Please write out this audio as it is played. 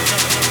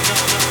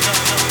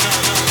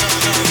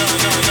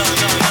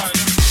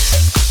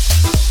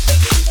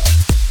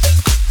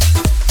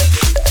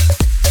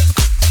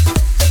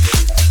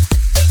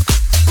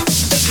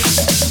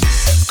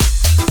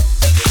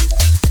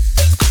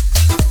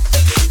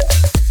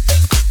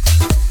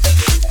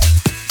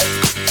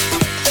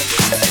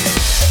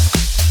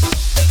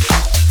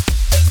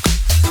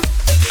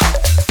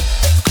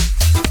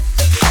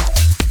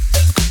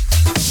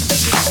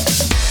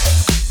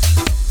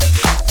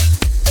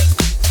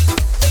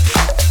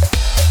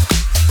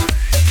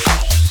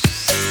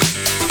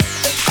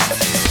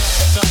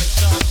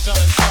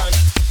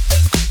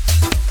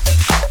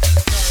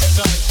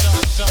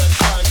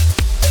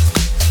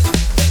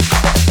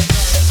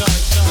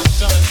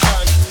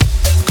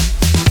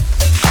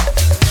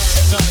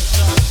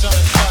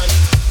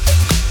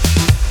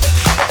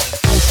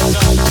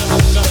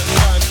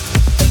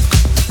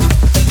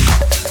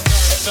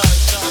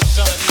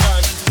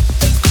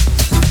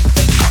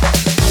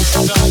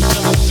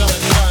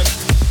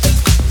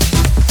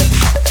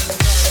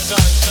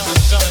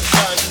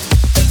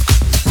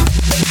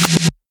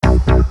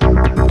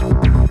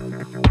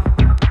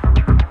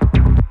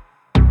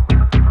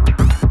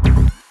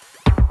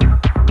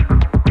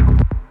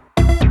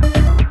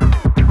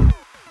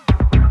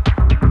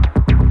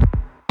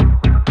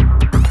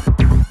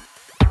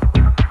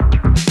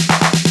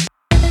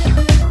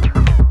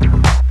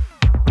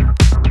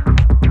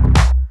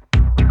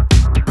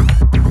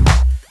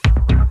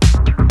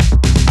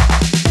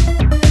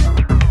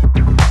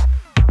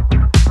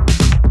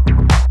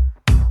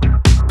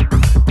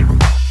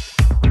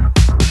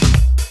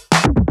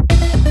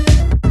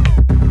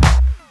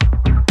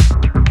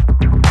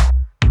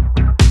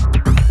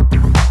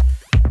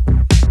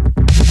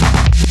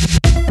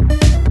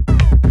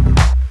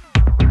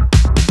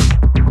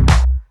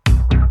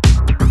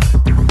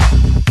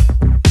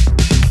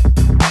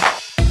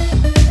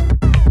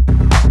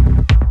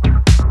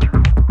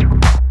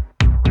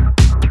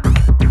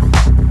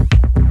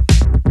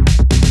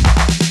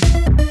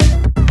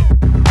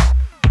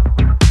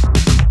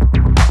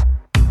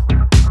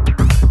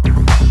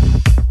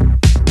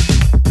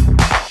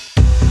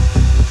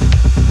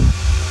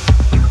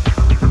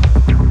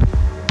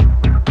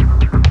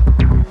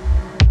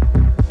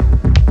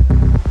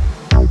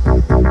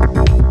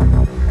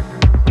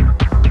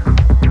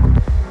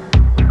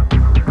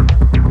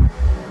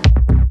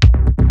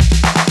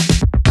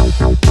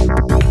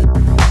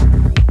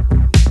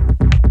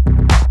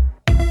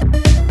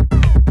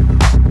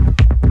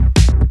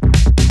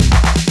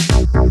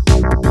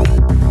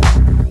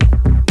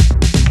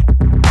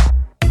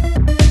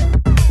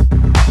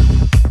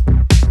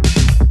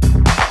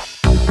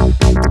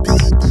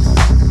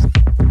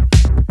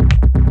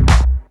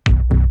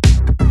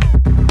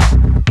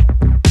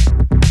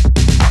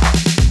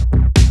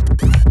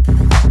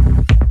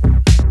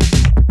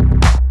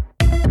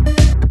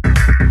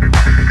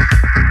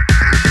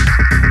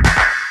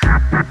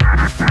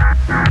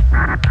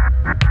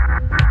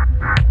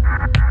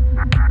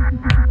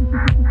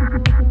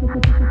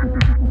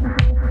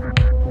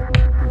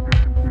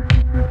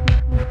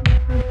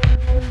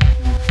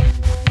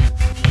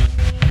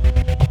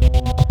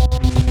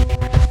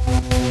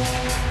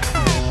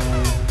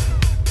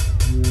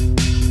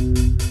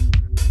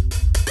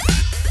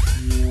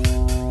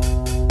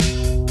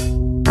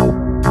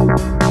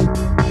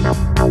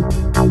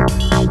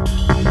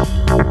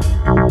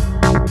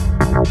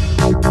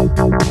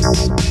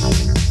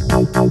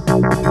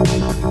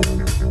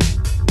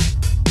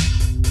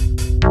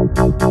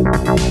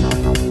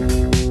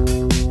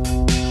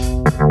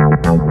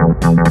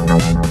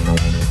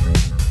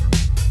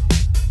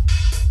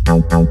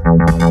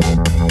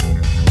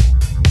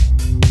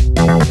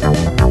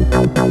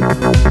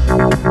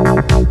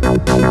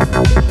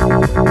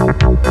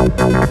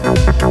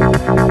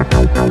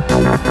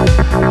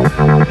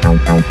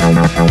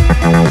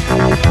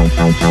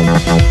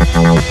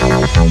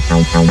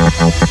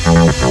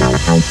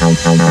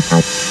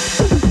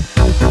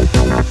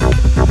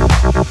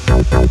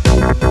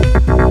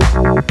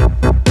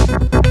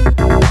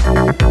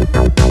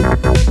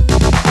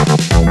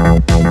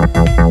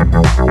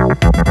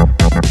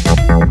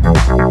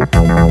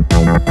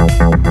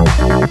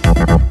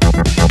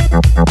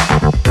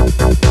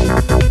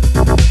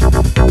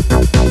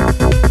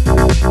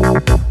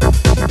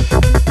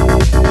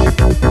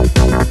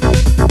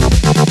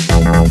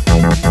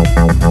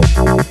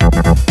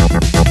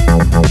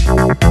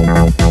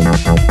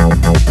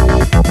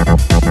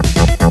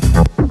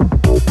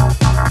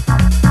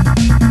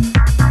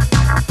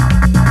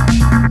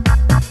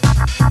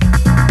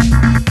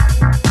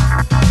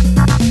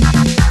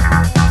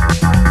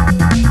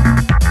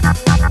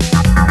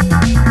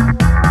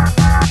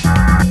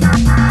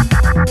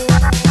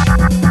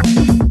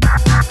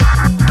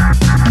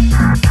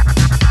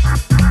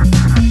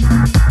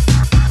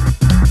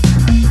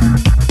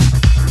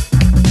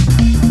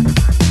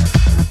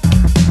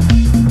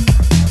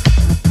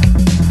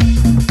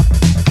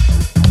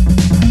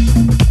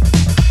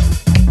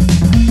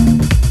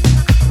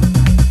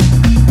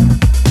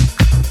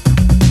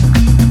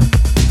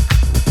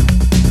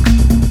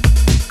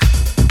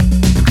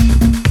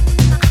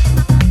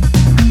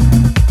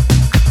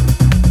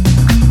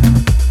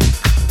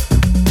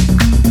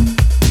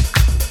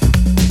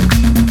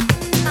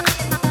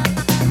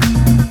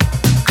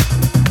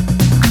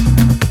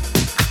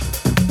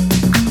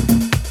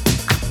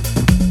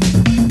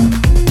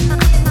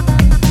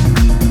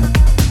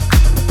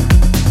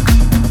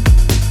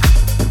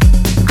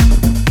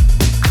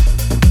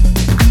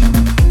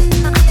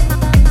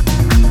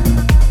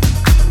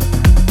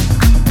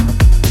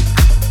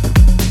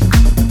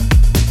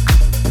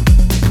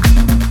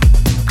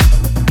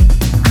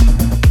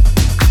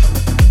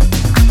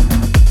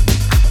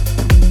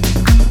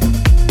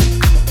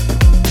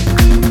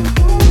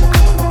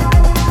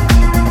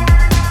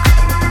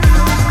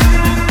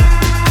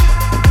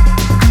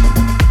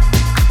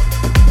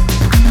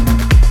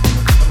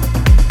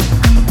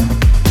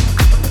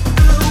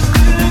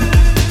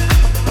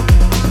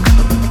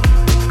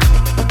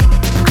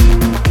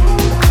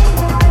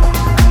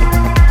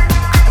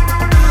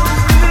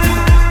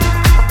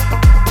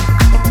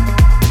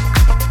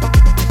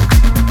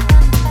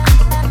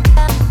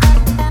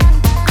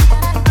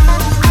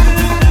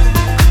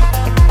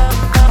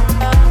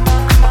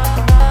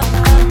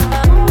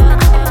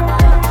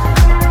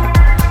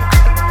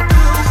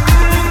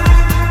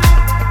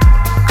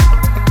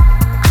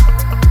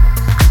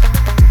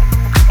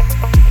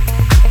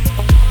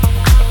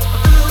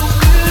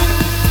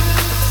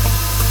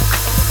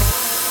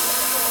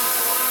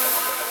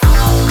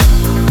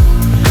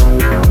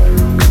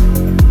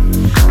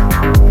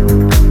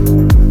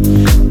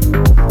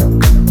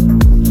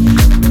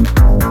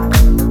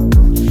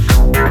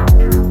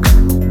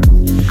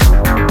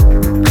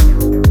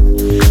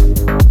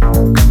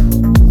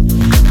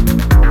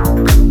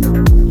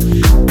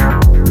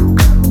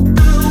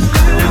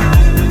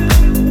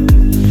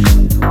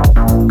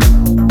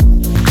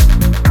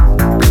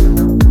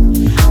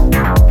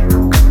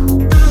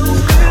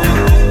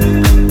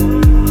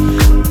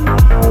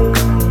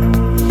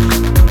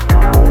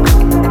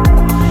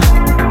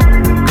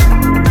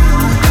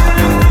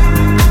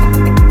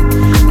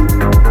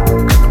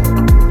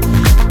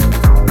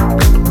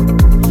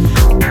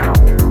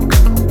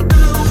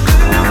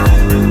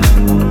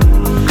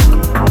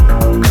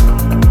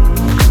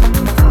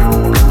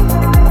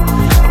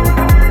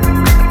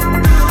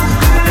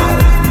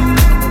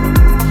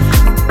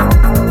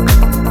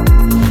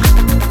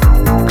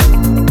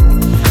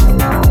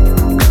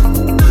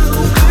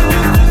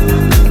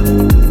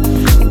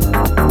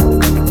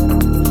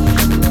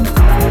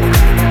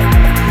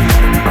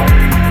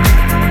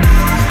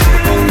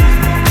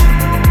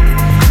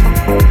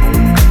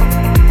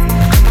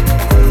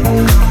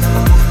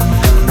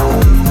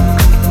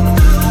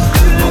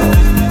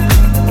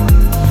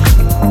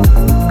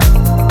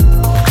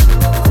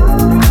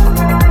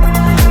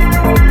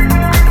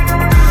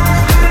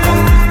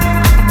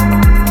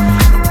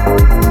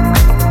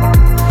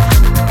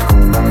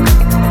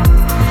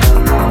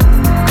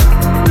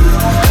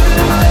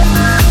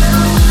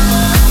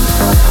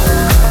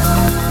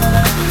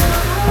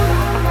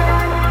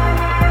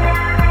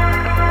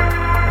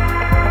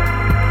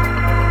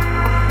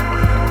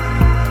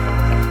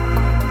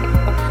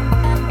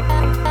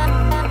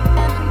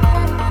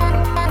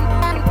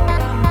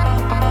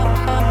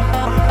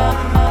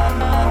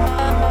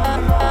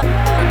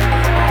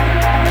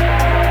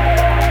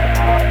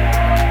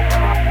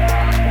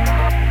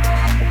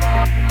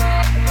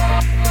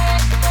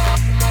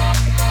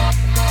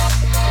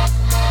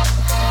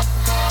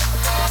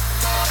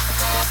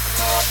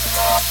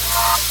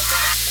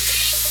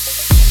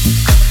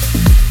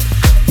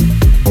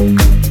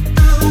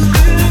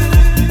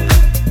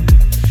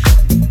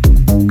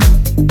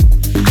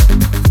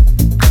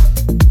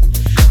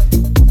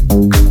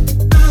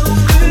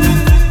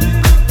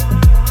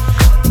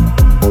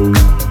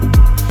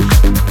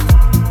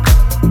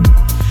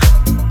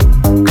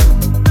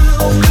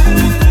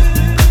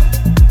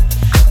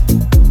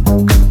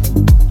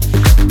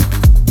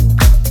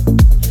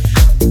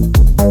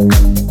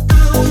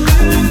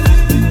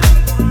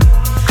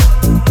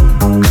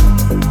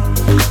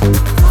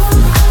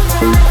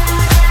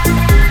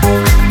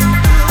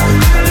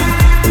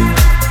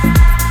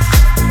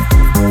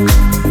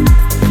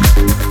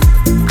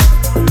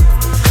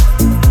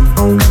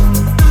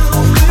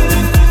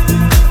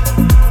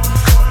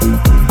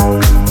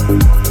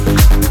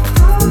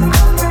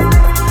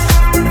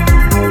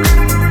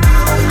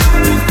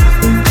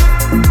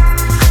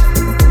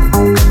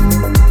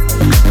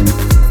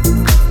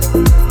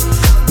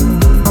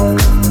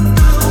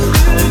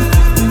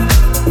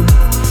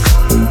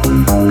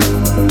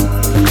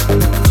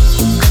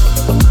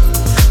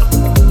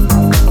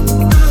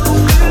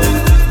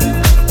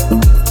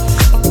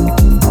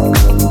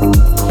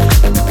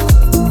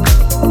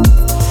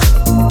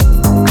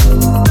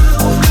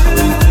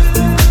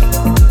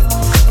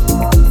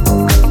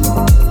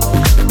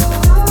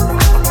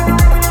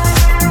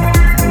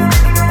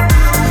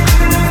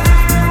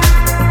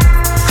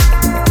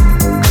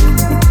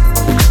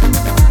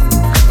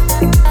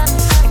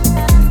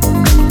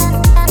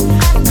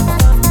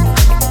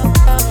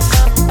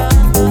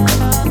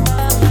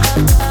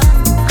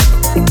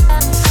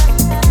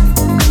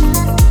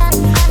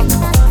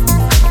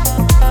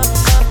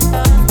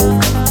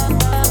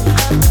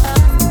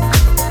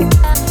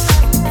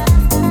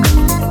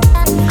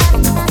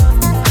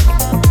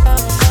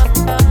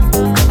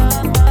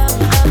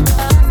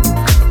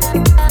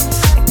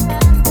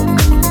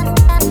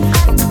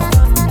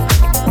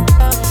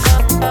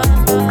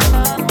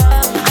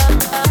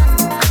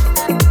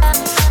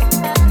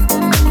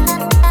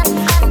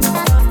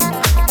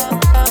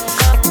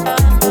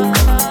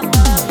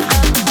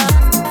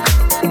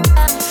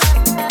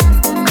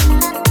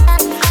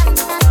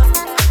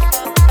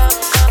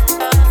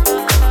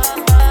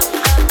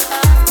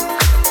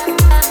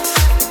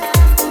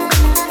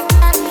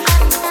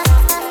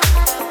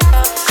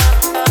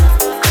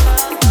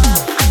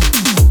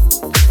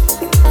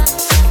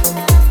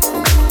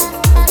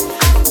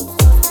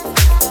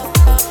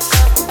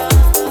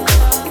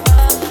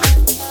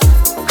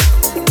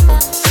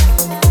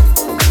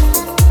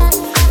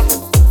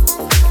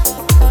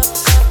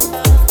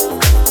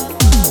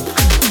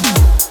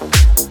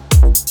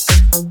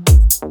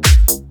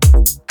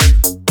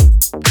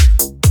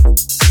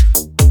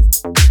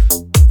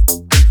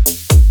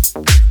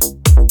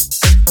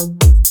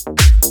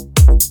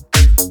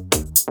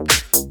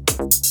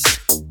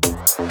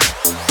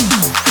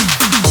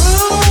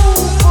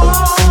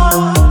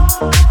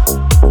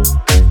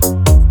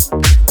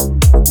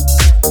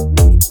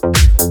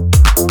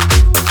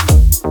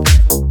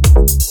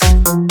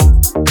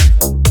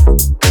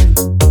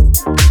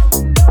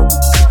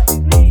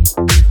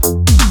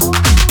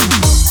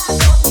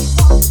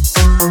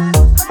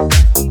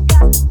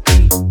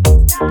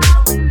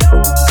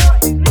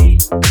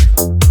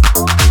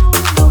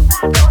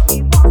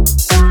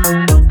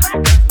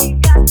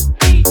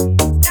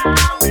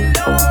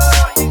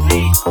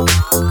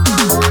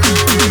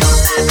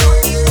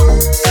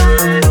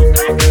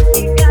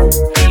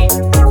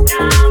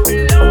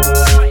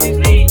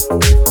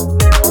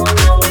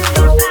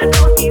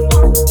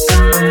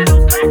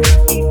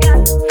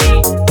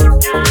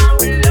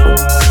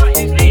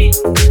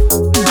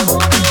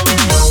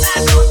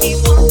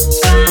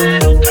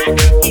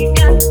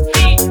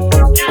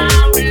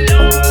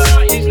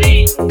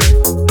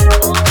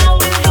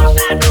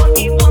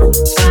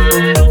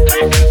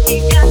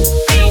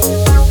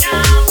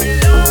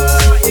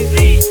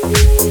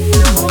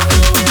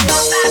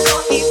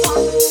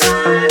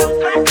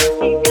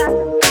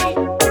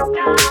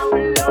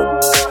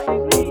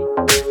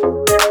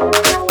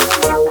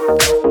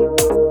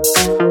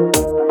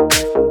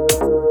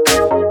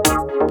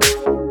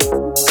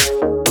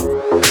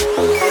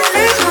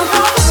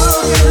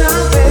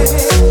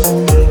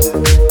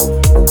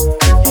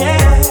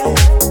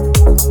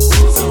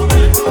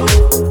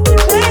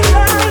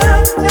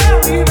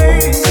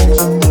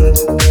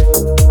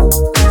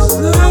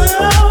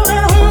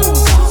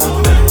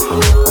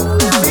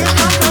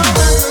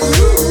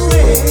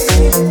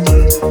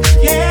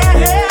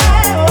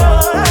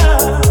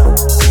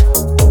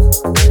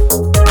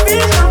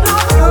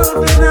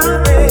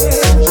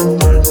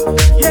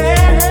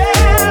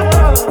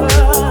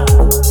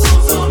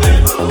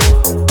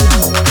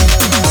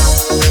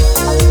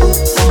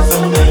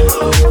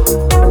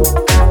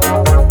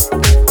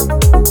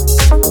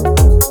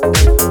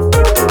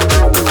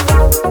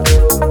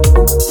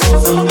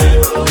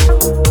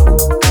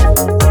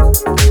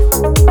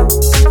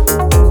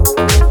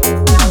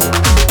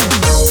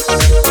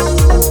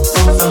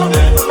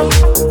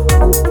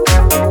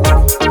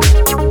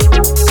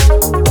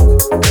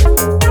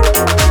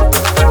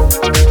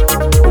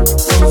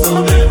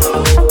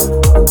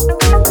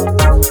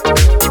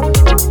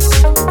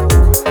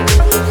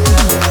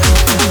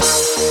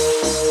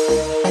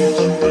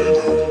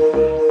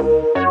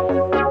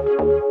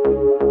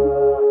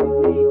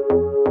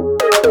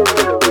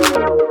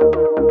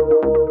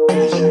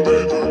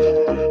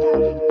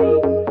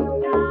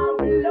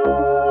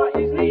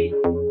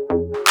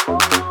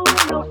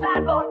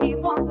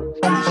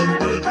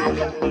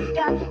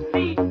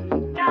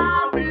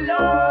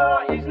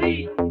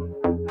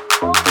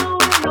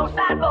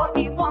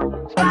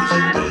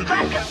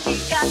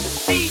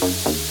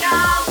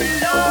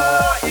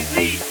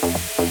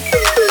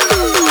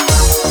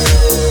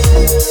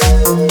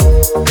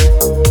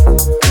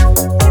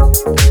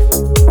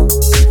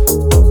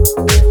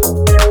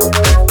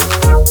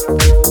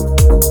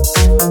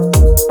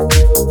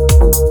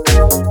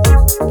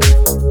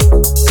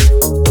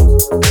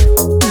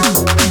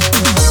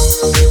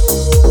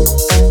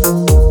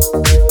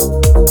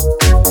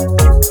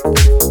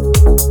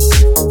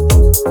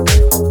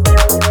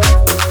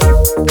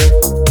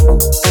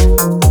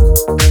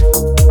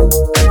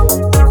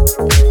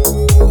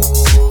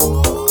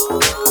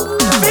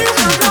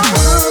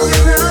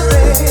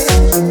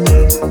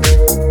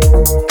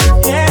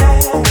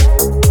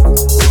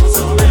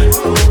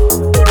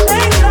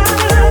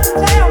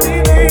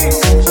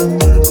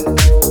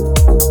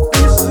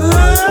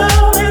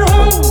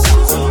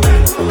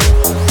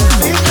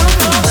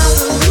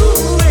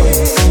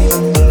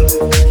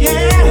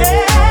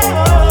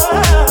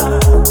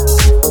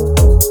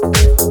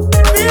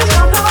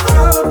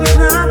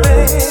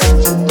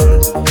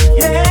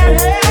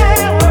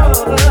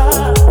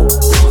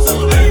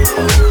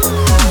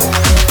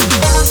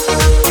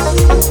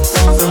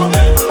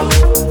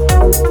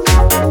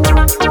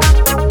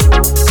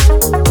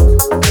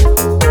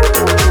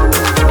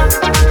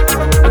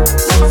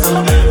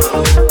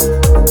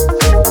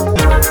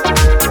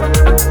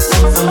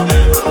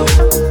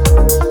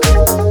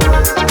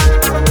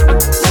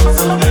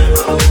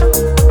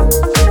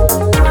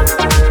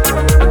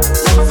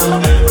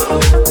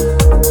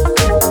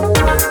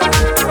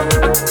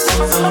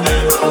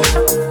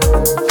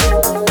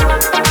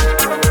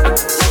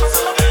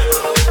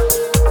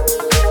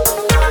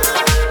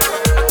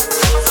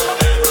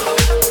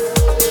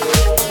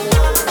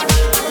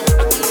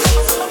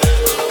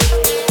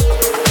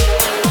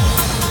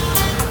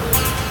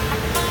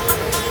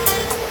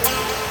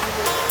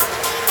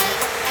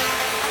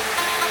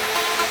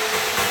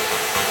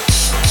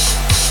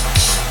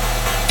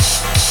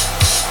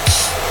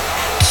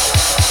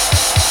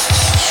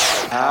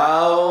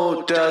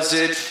does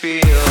it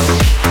feel?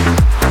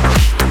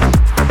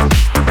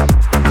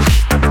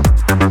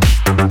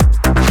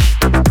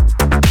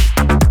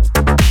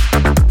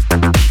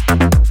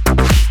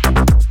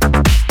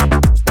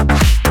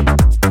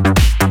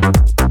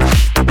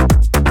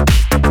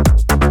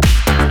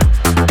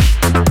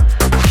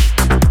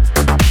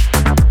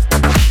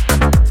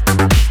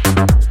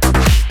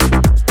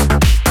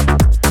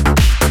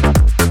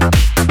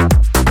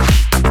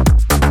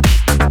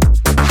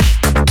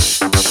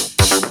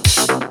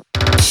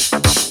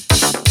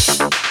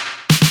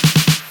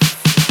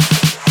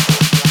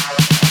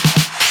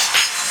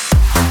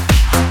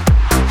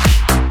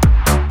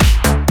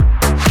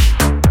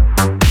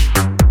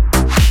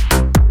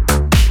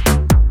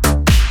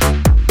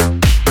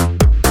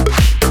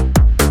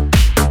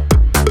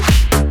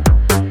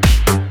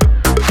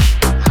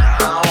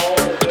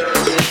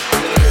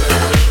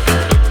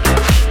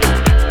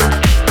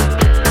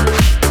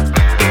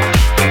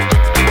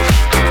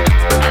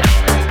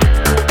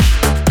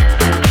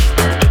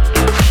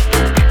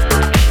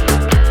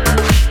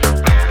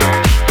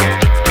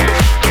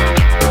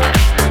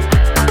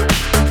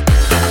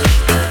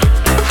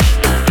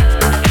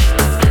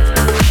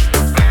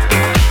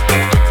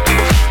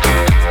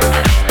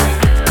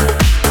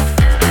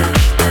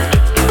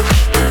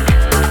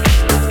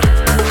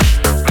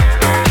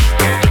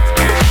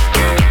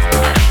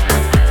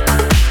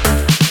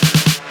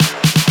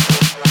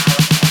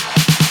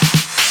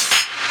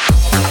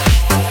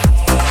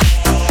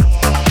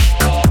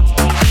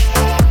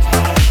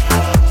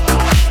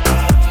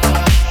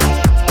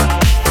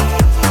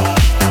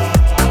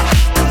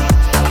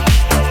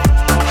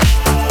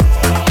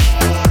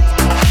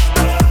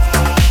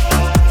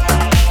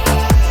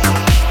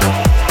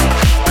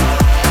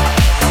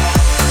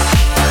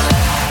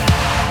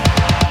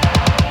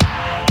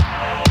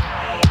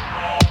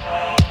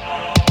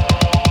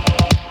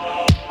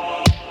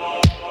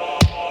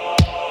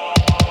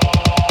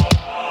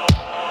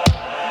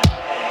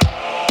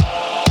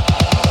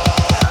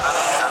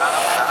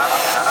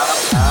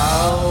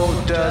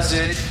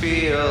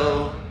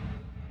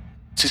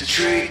 to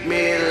treat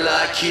me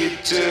like you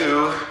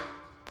do.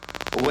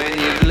 When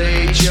you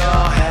laid your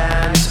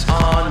hands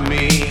on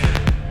me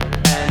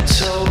and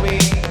told me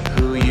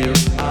who you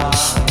are,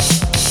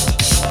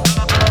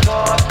 I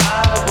thought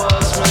I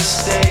was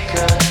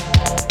mistaken.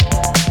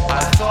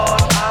 I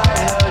thought I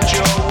heard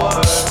your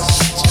words.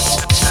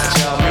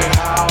 Tell me,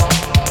 how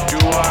do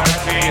I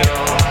feel?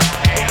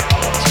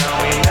 Tell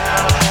me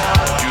now,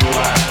 how do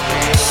I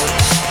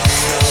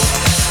feel?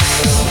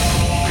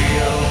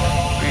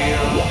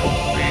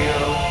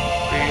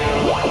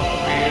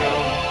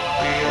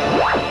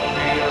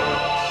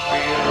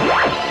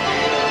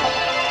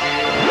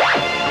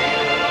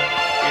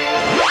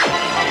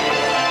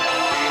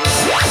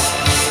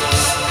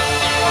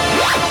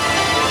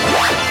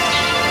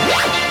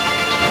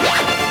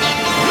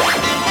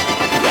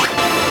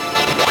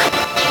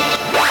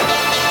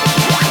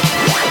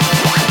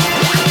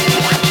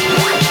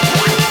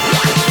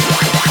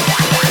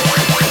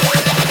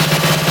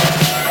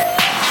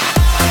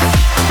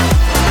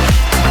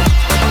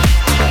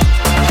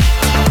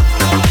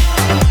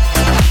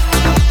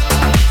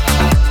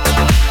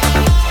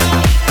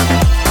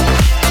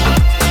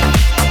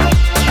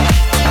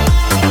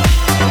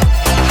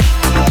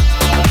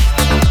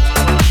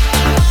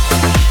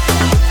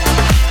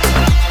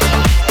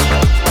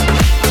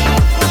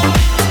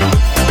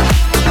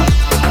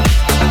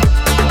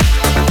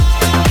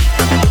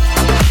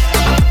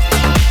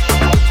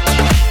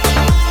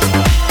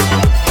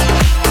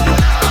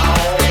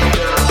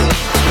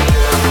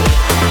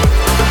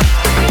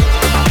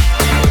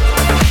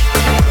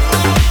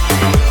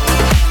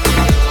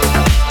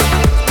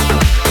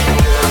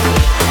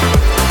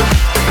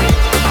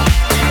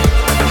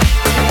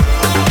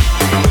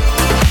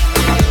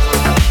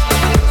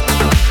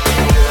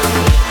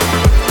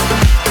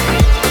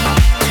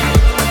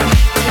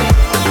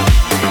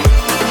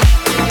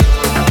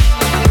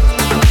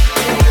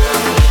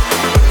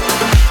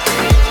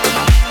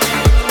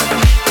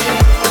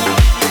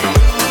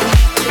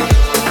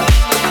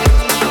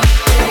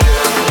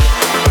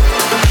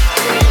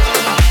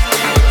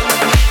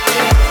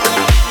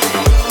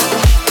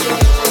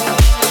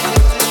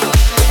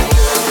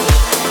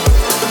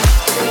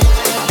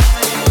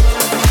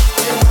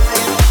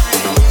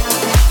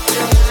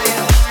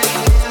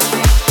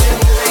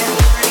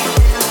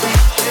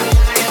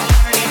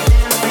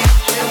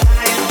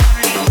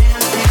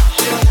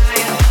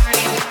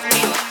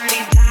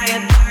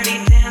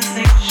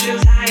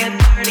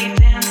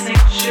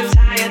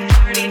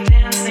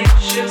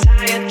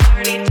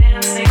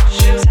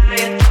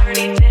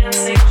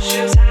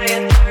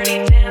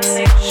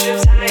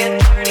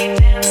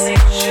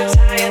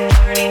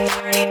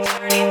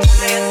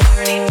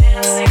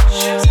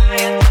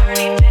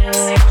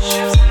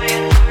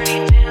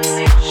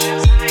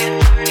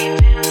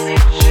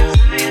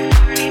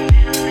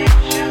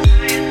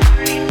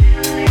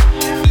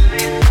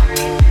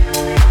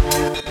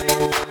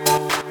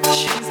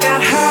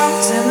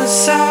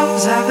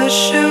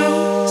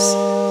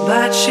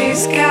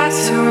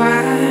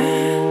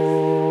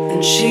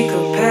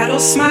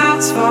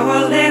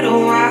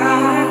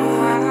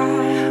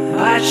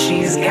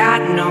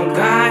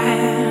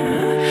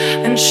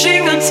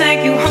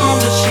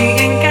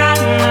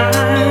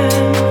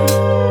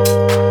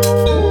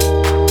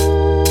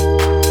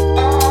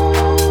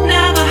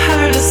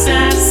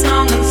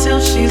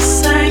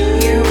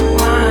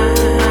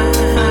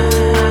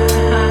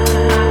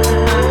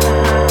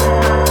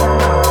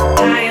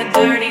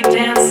 Dirty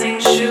dancing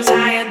shoes,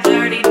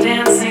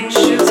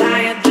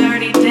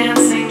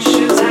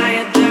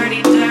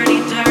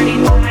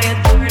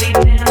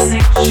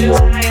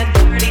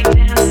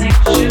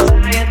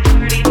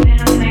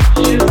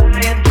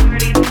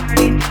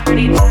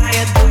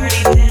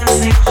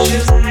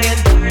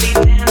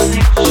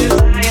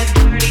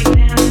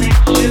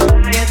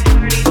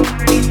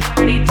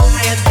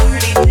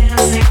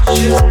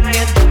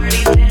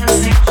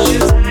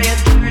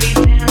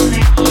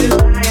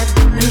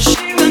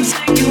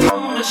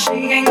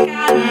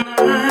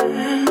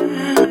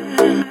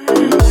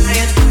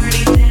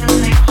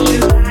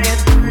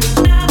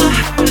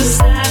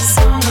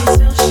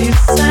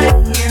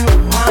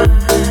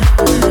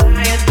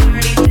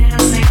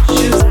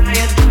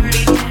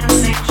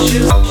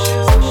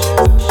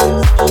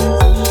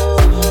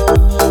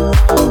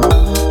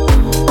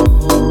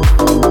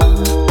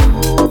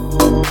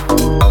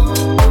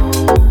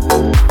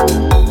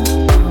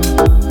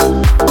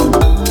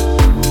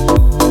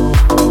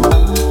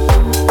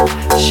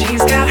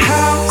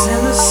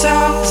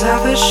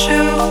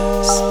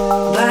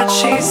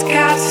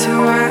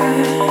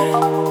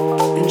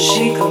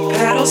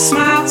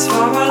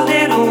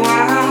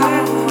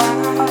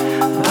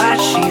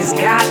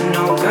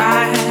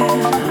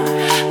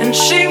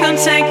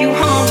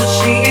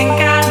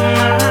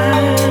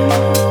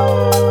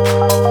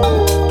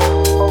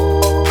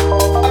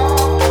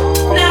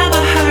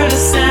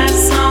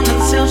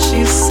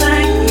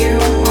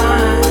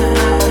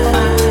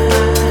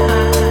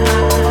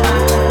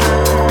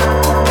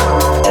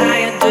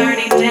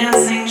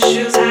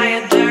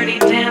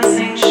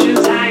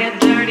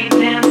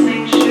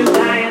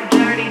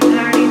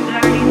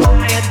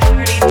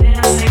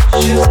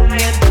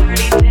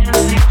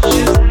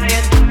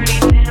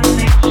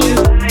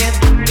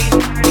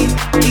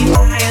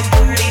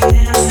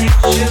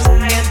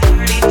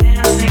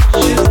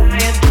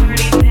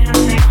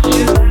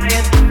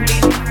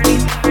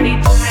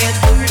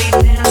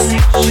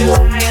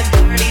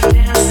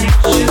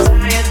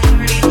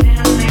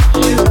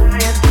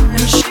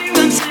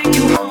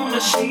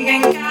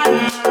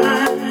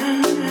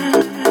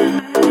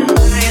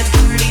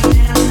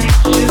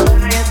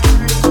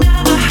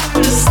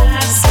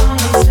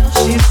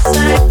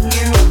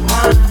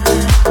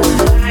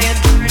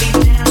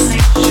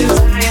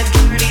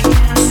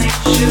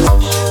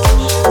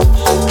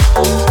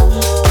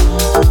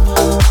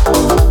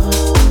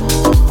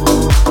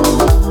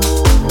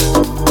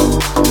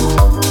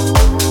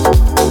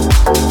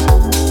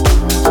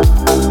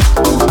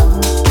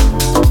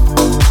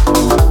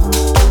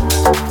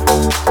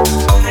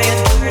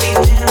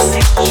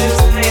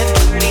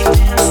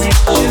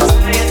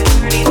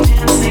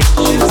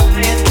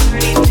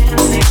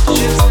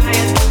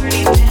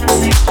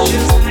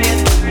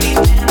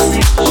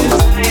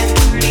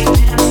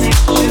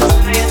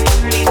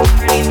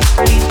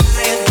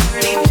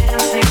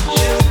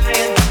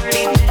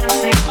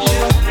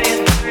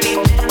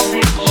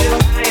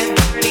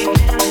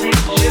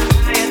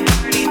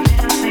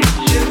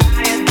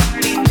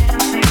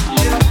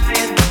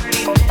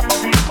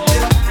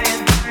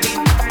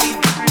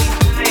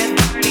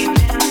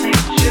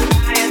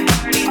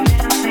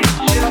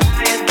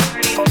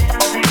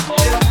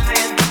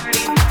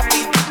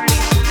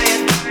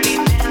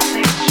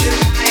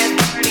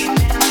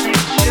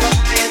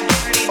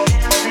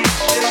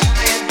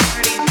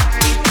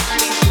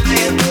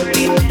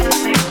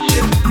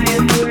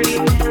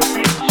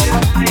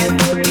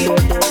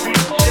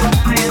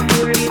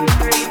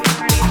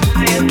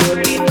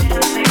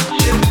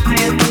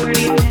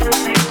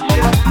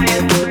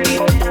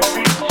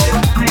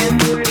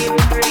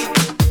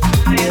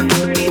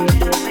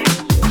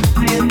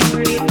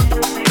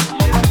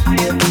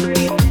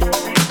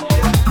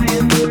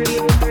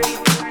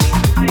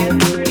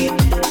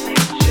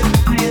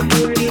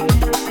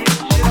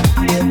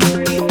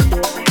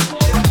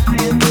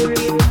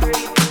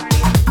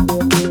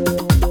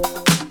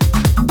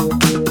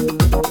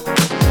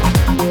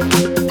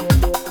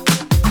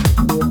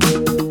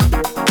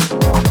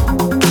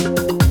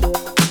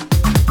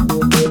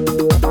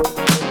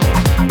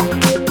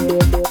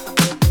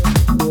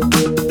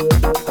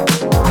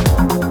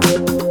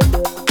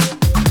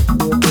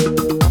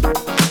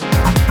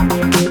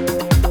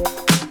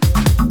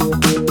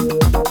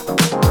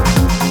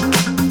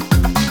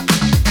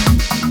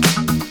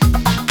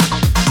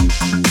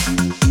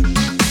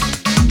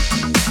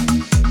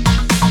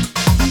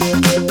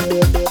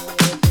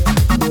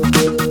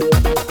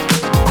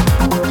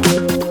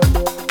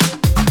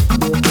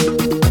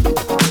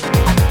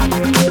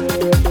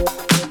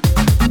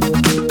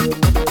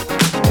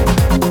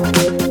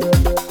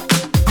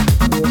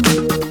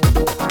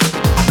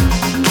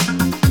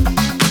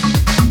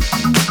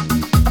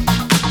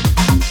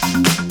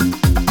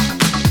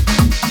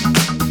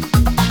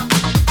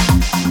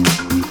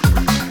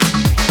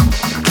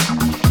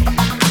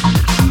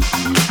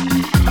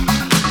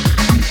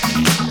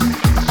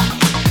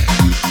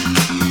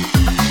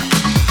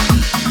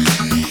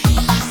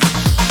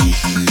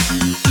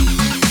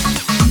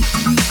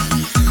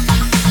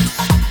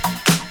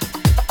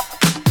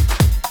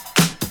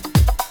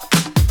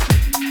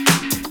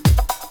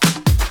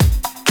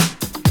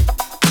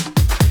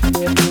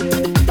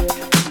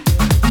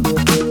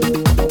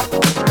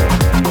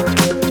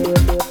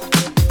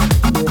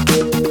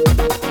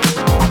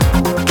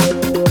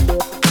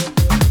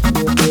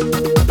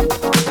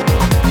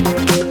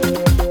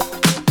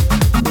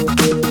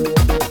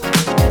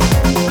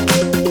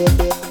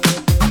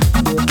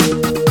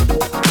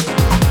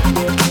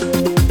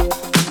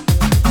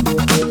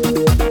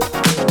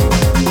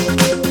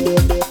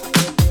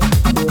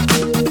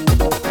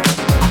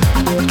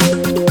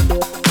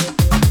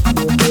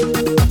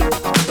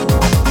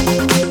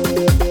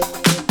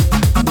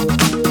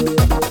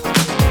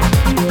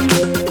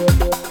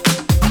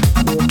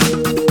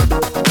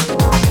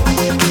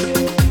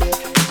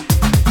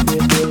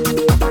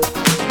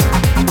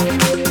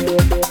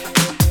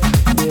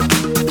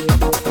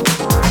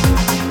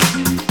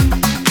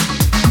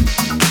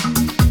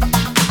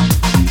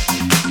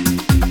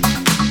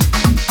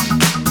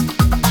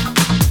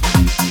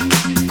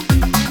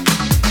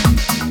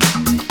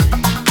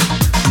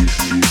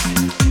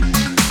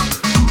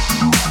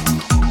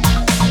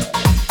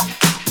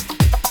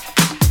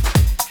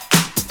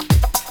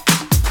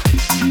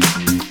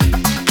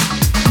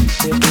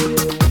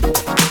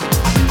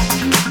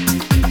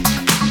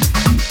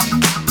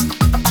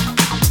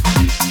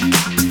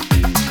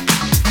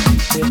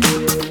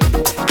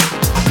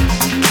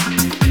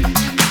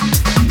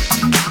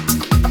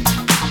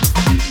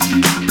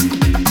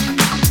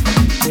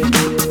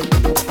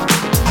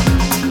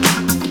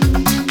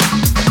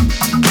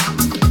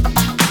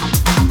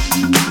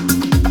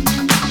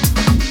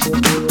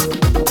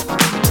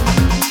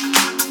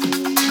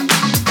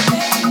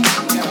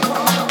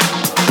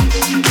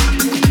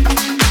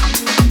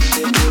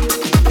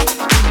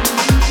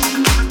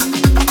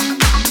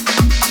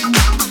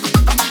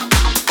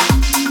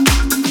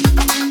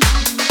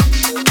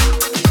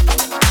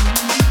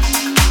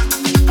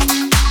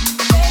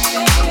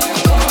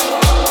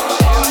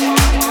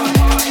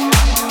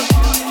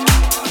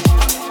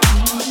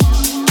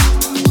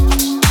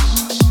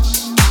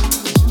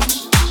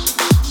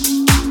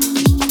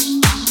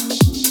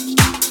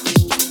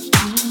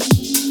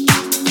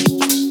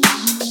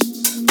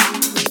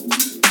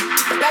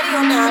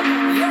 or not,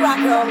 here I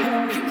come,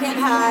 you can't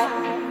hide.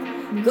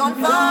 Gonna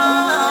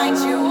find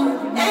you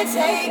and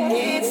take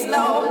it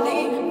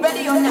slowly.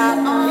 Ready or not,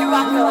 here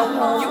I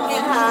come, you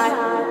can't hide.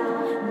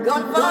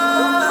 Gonna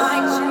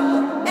find you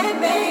and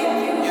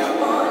make you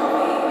want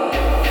me.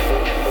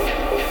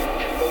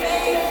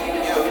 Make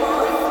you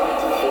want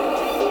me.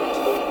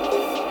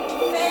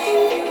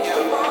 Make you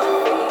want me. Make you want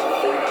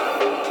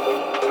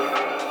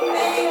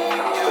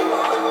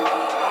me.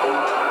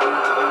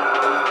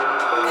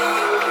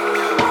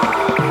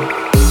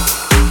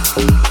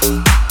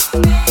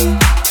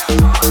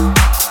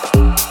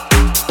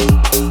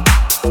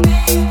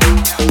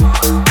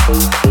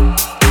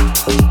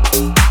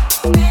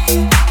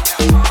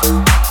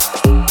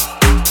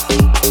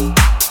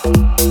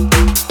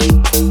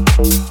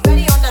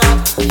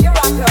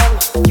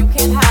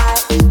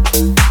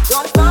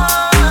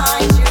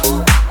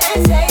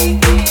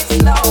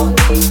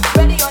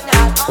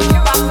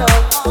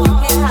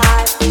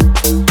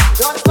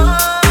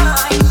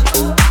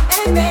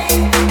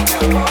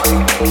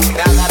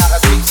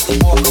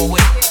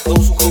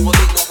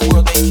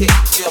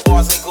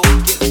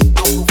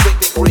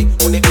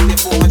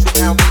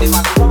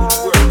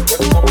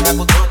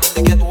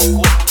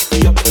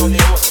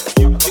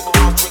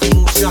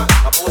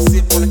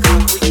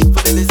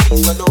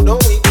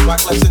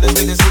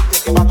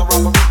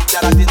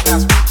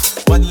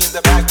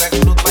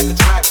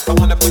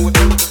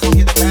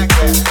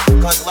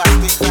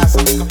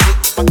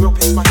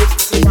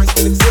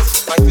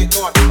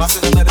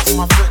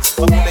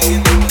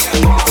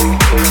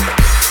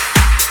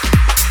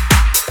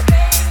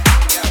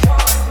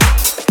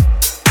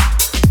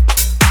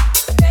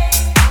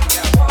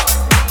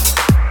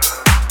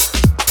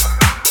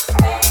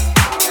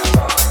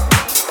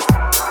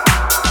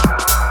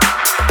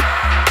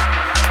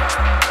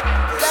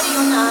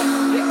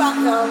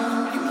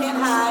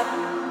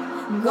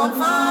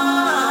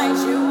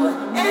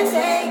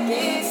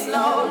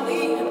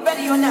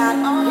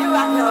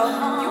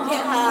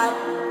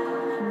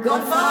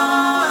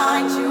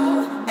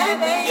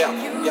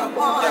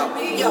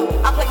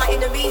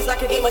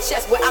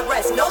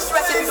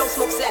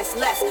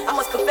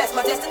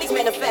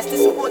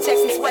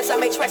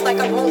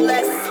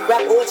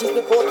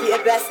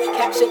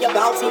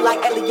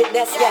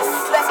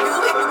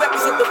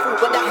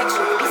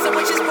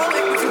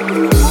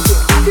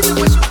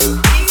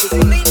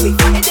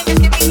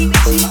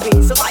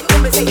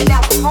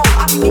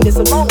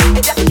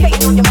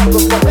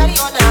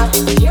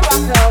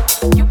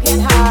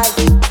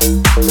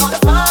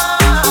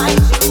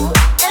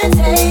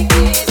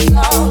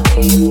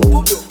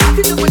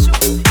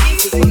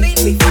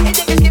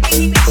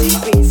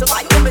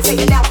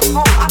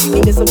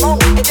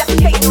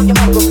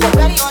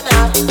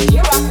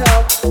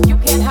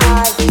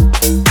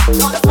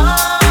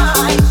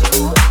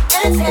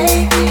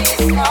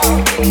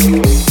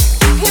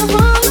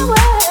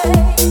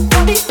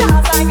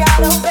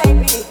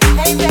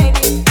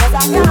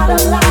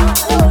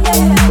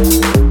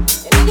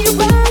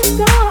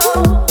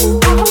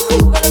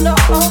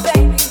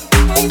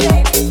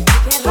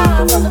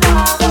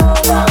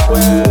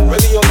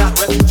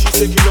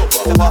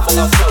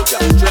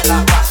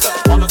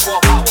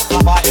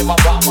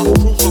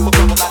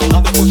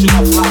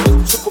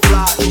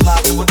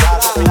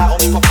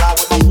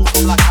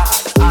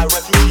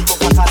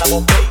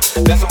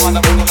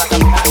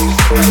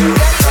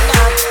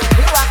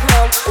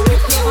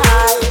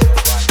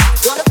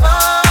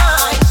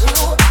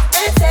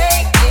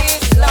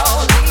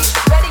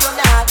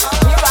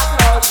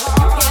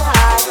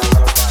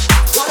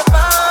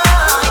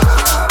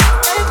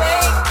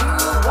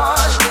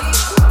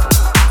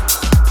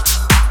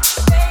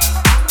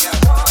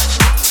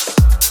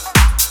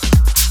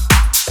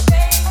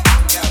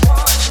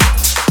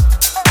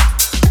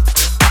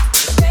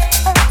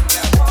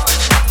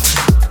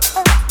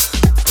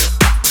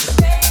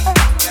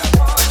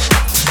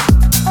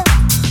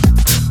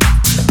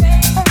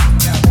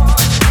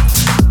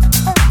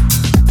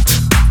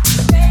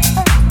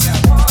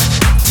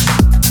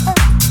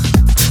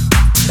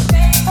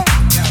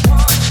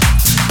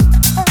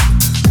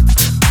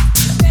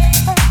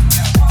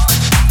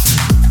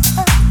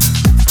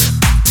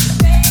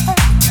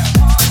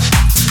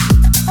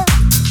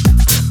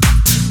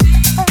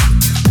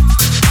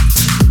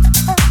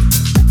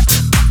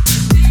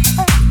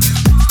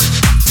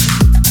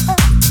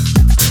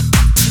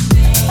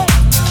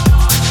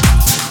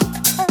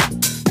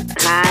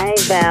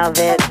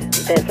 Velvet,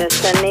 this is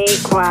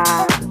Saniqua.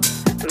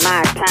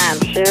 My time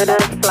sure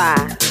does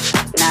fly.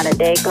 Not a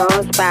day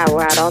goes by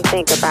where I don't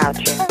think about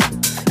you.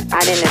 I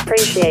didn't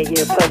appreciate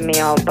you putting me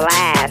on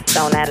blast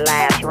on that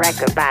last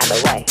record, by the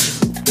way.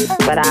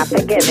 But I've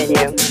forgiven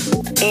you.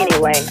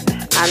 Anyway,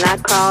 I'm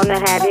not calling to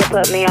have you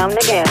put me on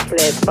the guest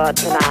list for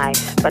tonight,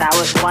 but I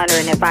was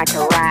wondering if I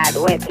could ride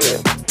with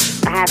you.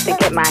 I have to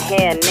get my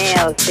hair and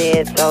nails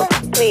did, so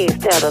please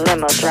tell the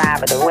limo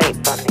driver to wait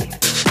for me.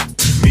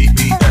 Meet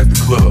me at the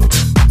club.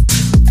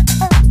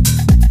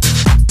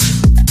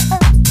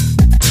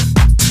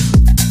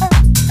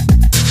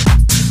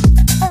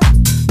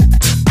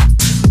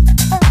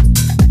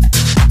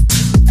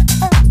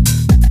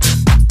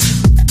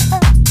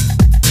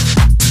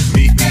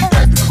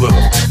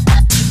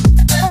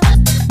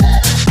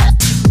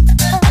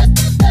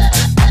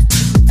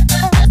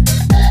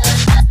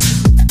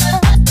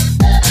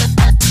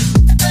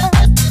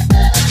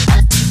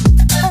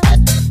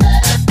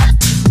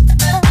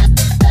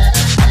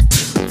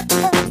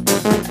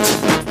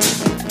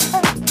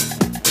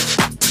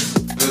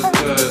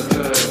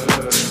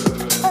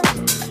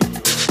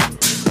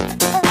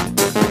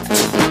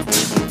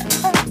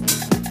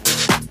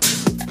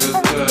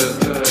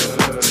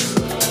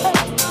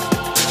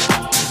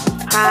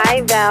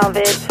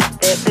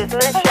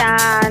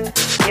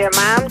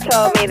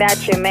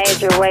 that you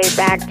made your way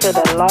back to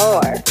the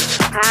Lord.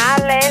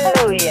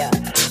 Hallelujah.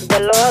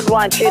 The Lord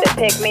wants you to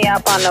pick me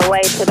up on the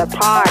way to the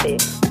party.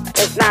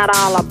 It's not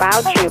all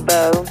about you,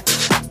 boo.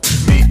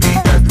 Meet me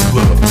at the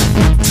club.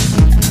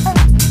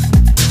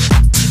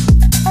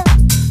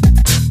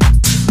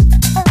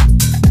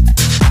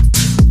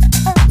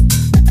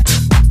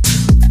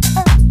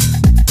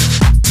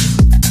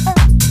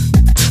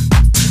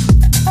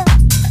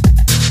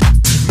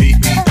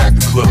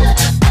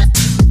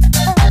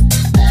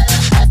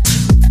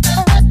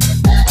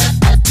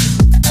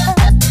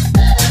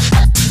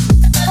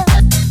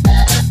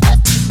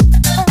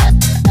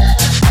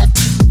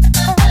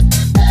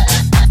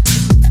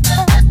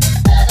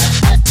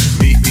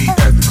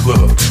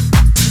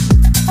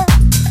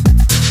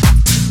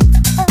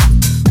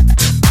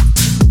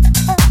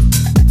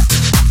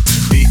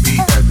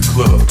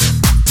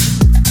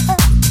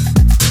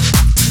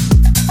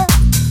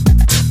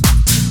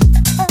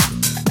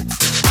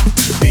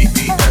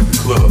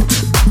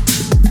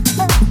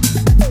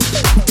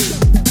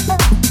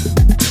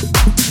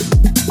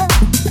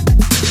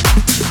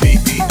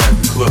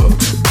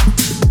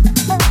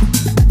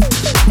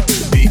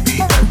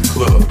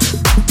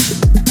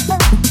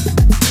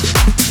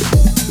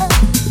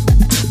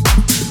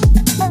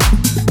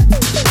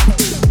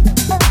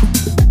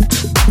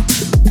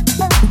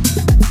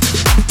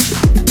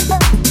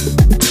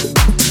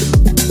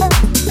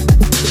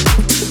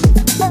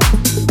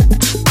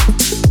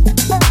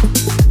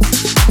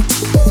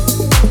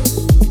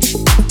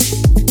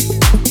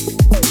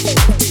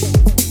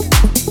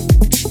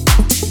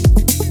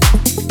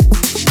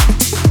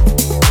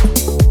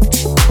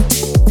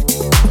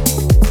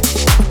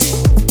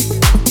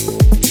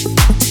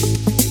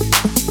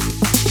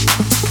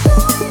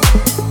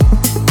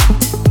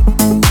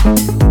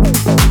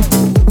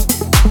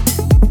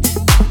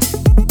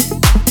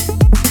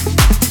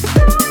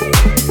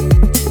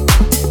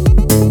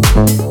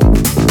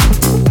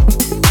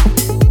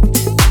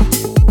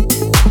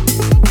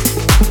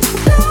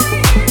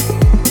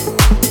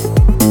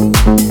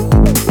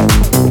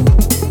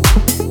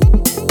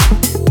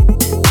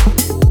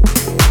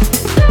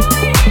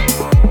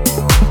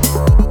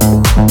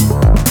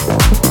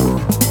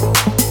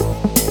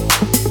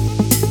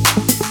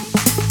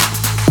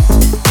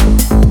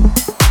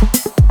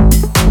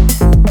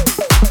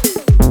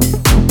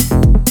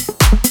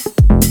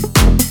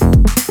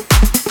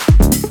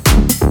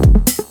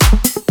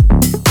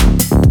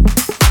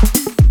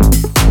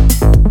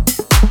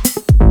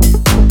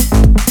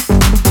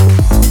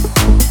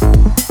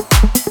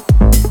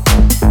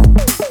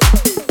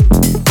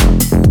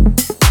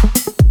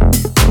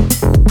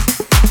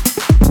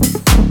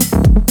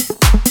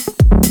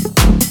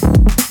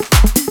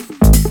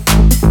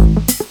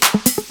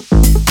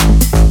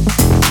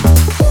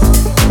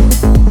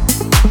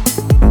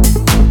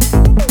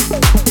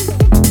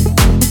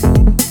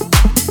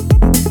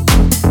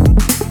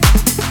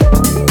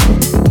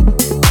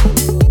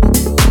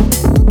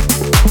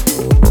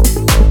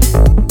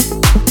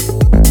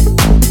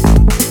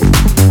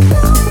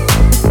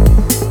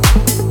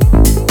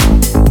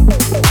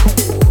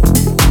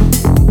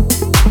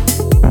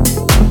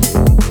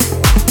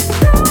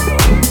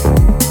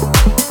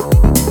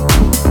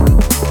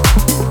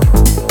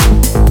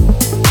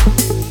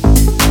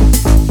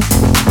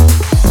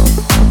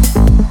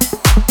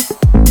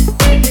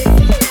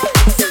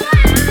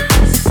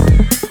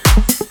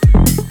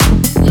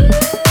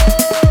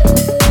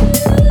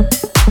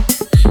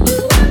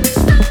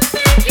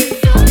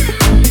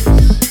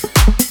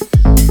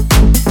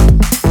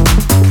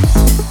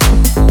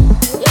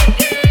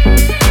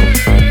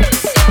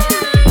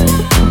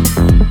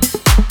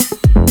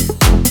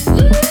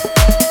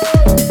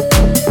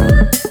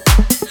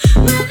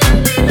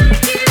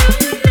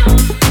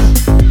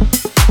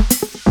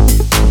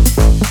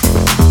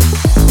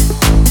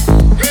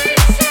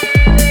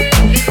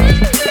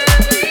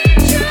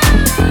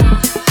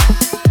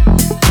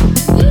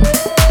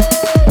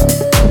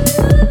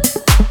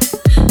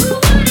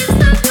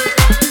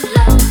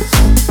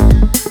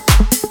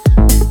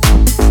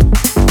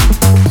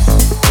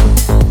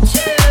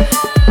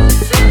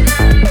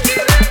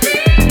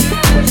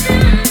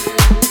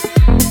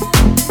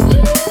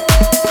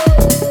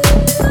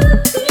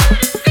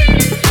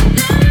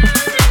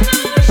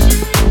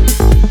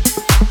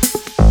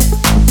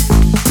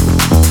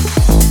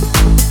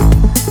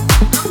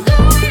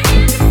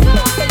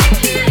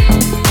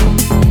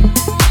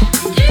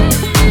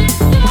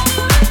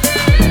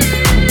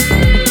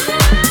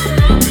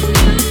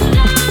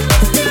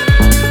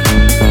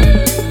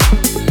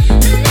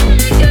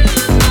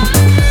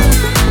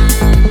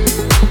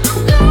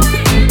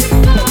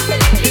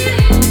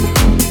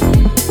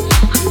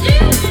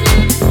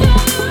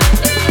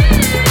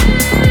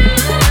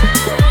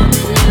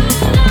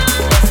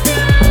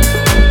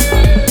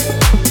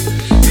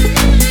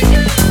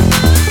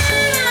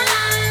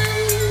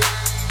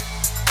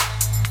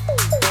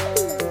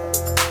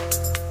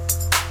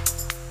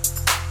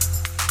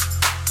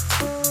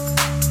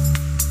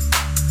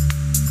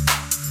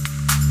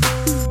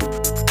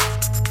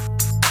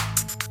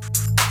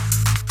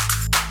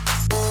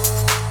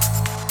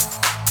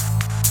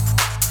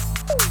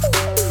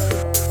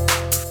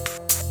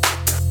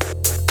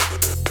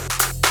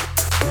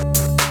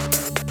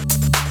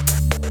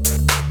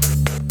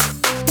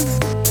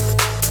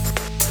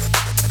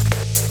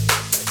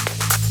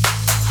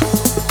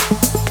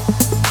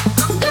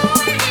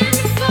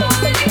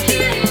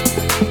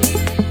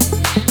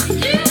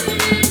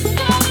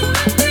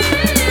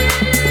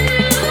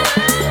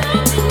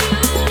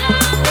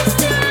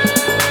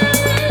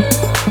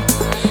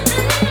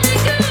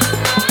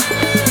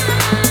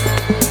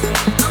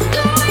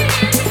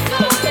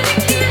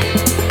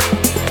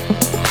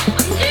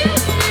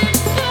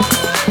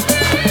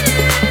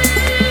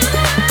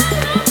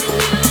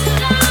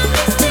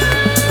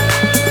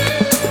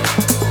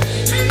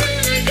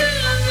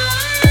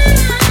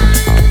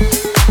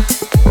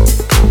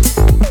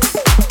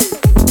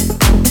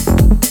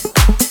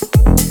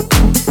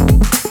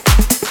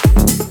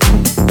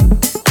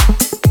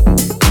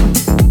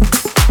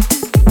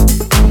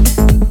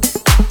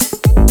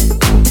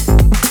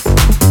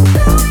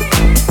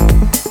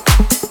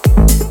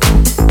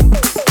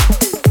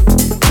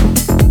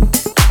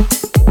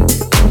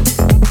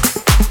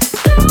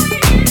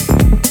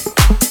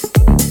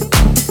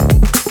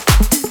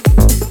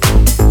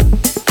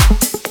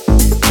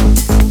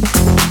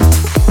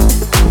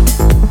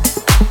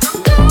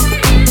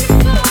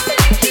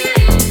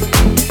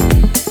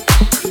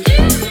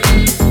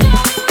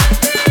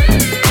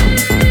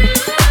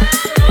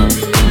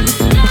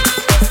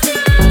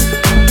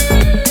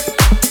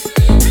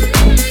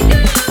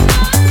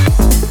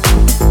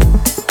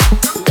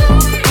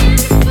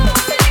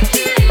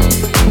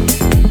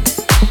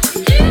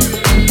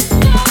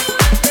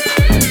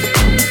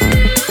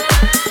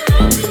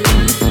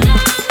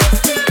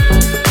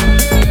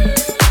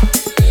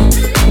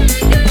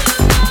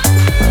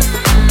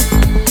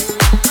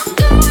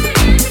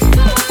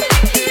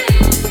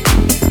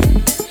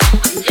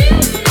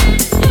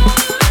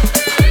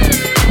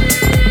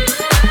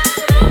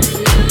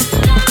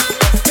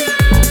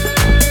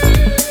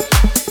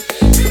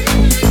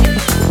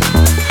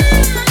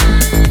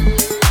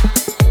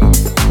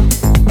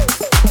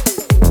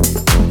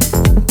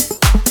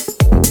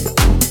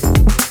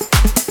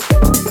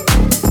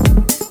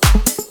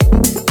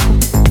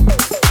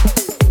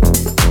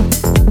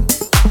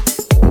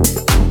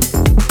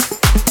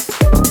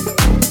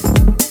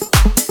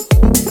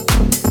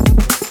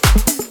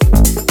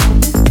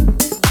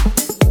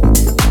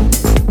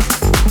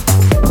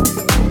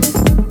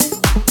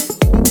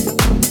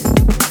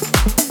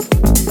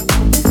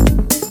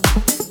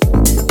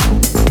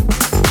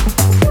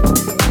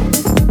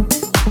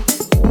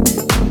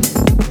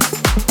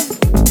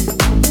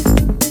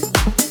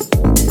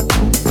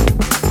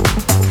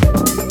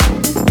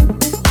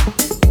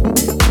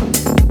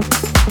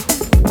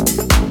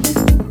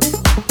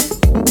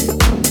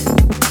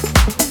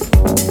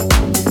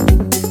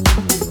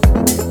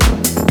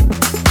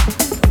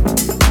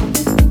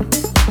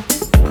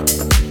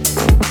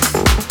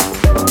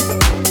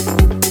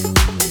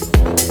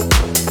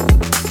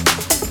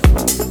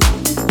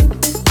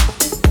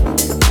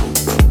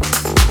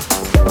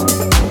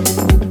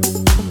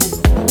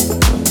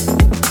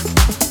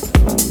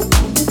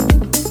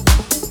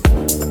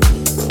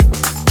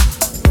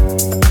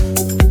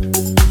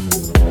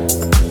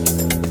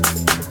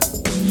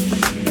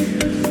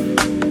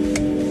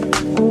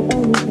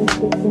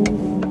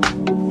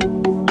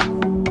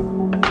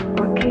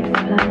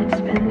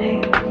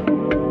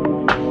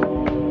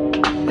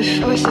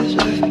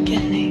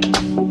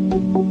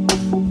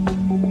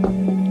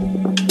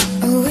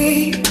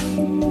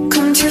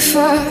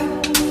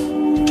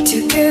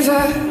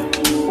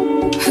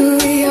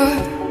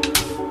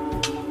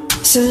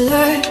 So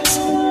let's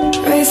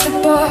raise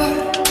the bar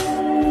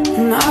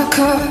and our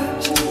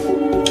cups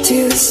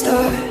to the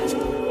stars.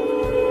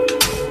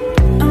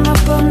 I'm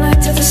up all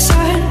night to the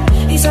sun.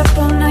 He's up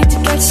all night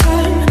to get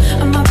some.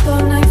 I'm up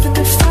all night for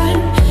good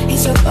fun.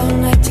 He's up all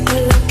night to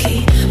get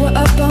lucky. We're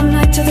up all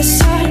night to the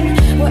sun.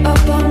 We're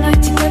up all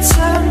night to get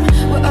some.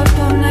 We're up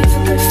all night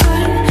for good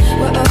fun.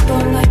 We're up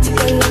all night to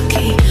get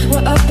lucky.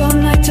 We're up all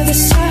night to the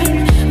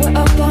sun. We're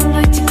up all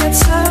night to get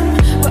some.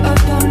 We're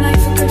up all night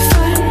for good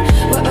fun.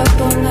 We're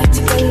up all night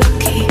to get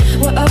lucky.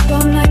 We're up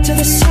all night to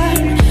the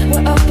sun.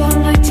 We're up all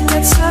night to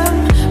get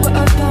some. We're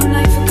up all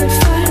night for good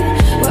fun.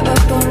 We're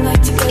up all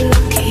night to get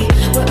lucky.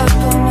 We're up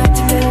all night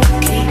to get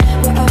lucky.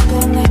 We're up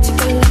all night to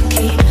get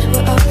lucky.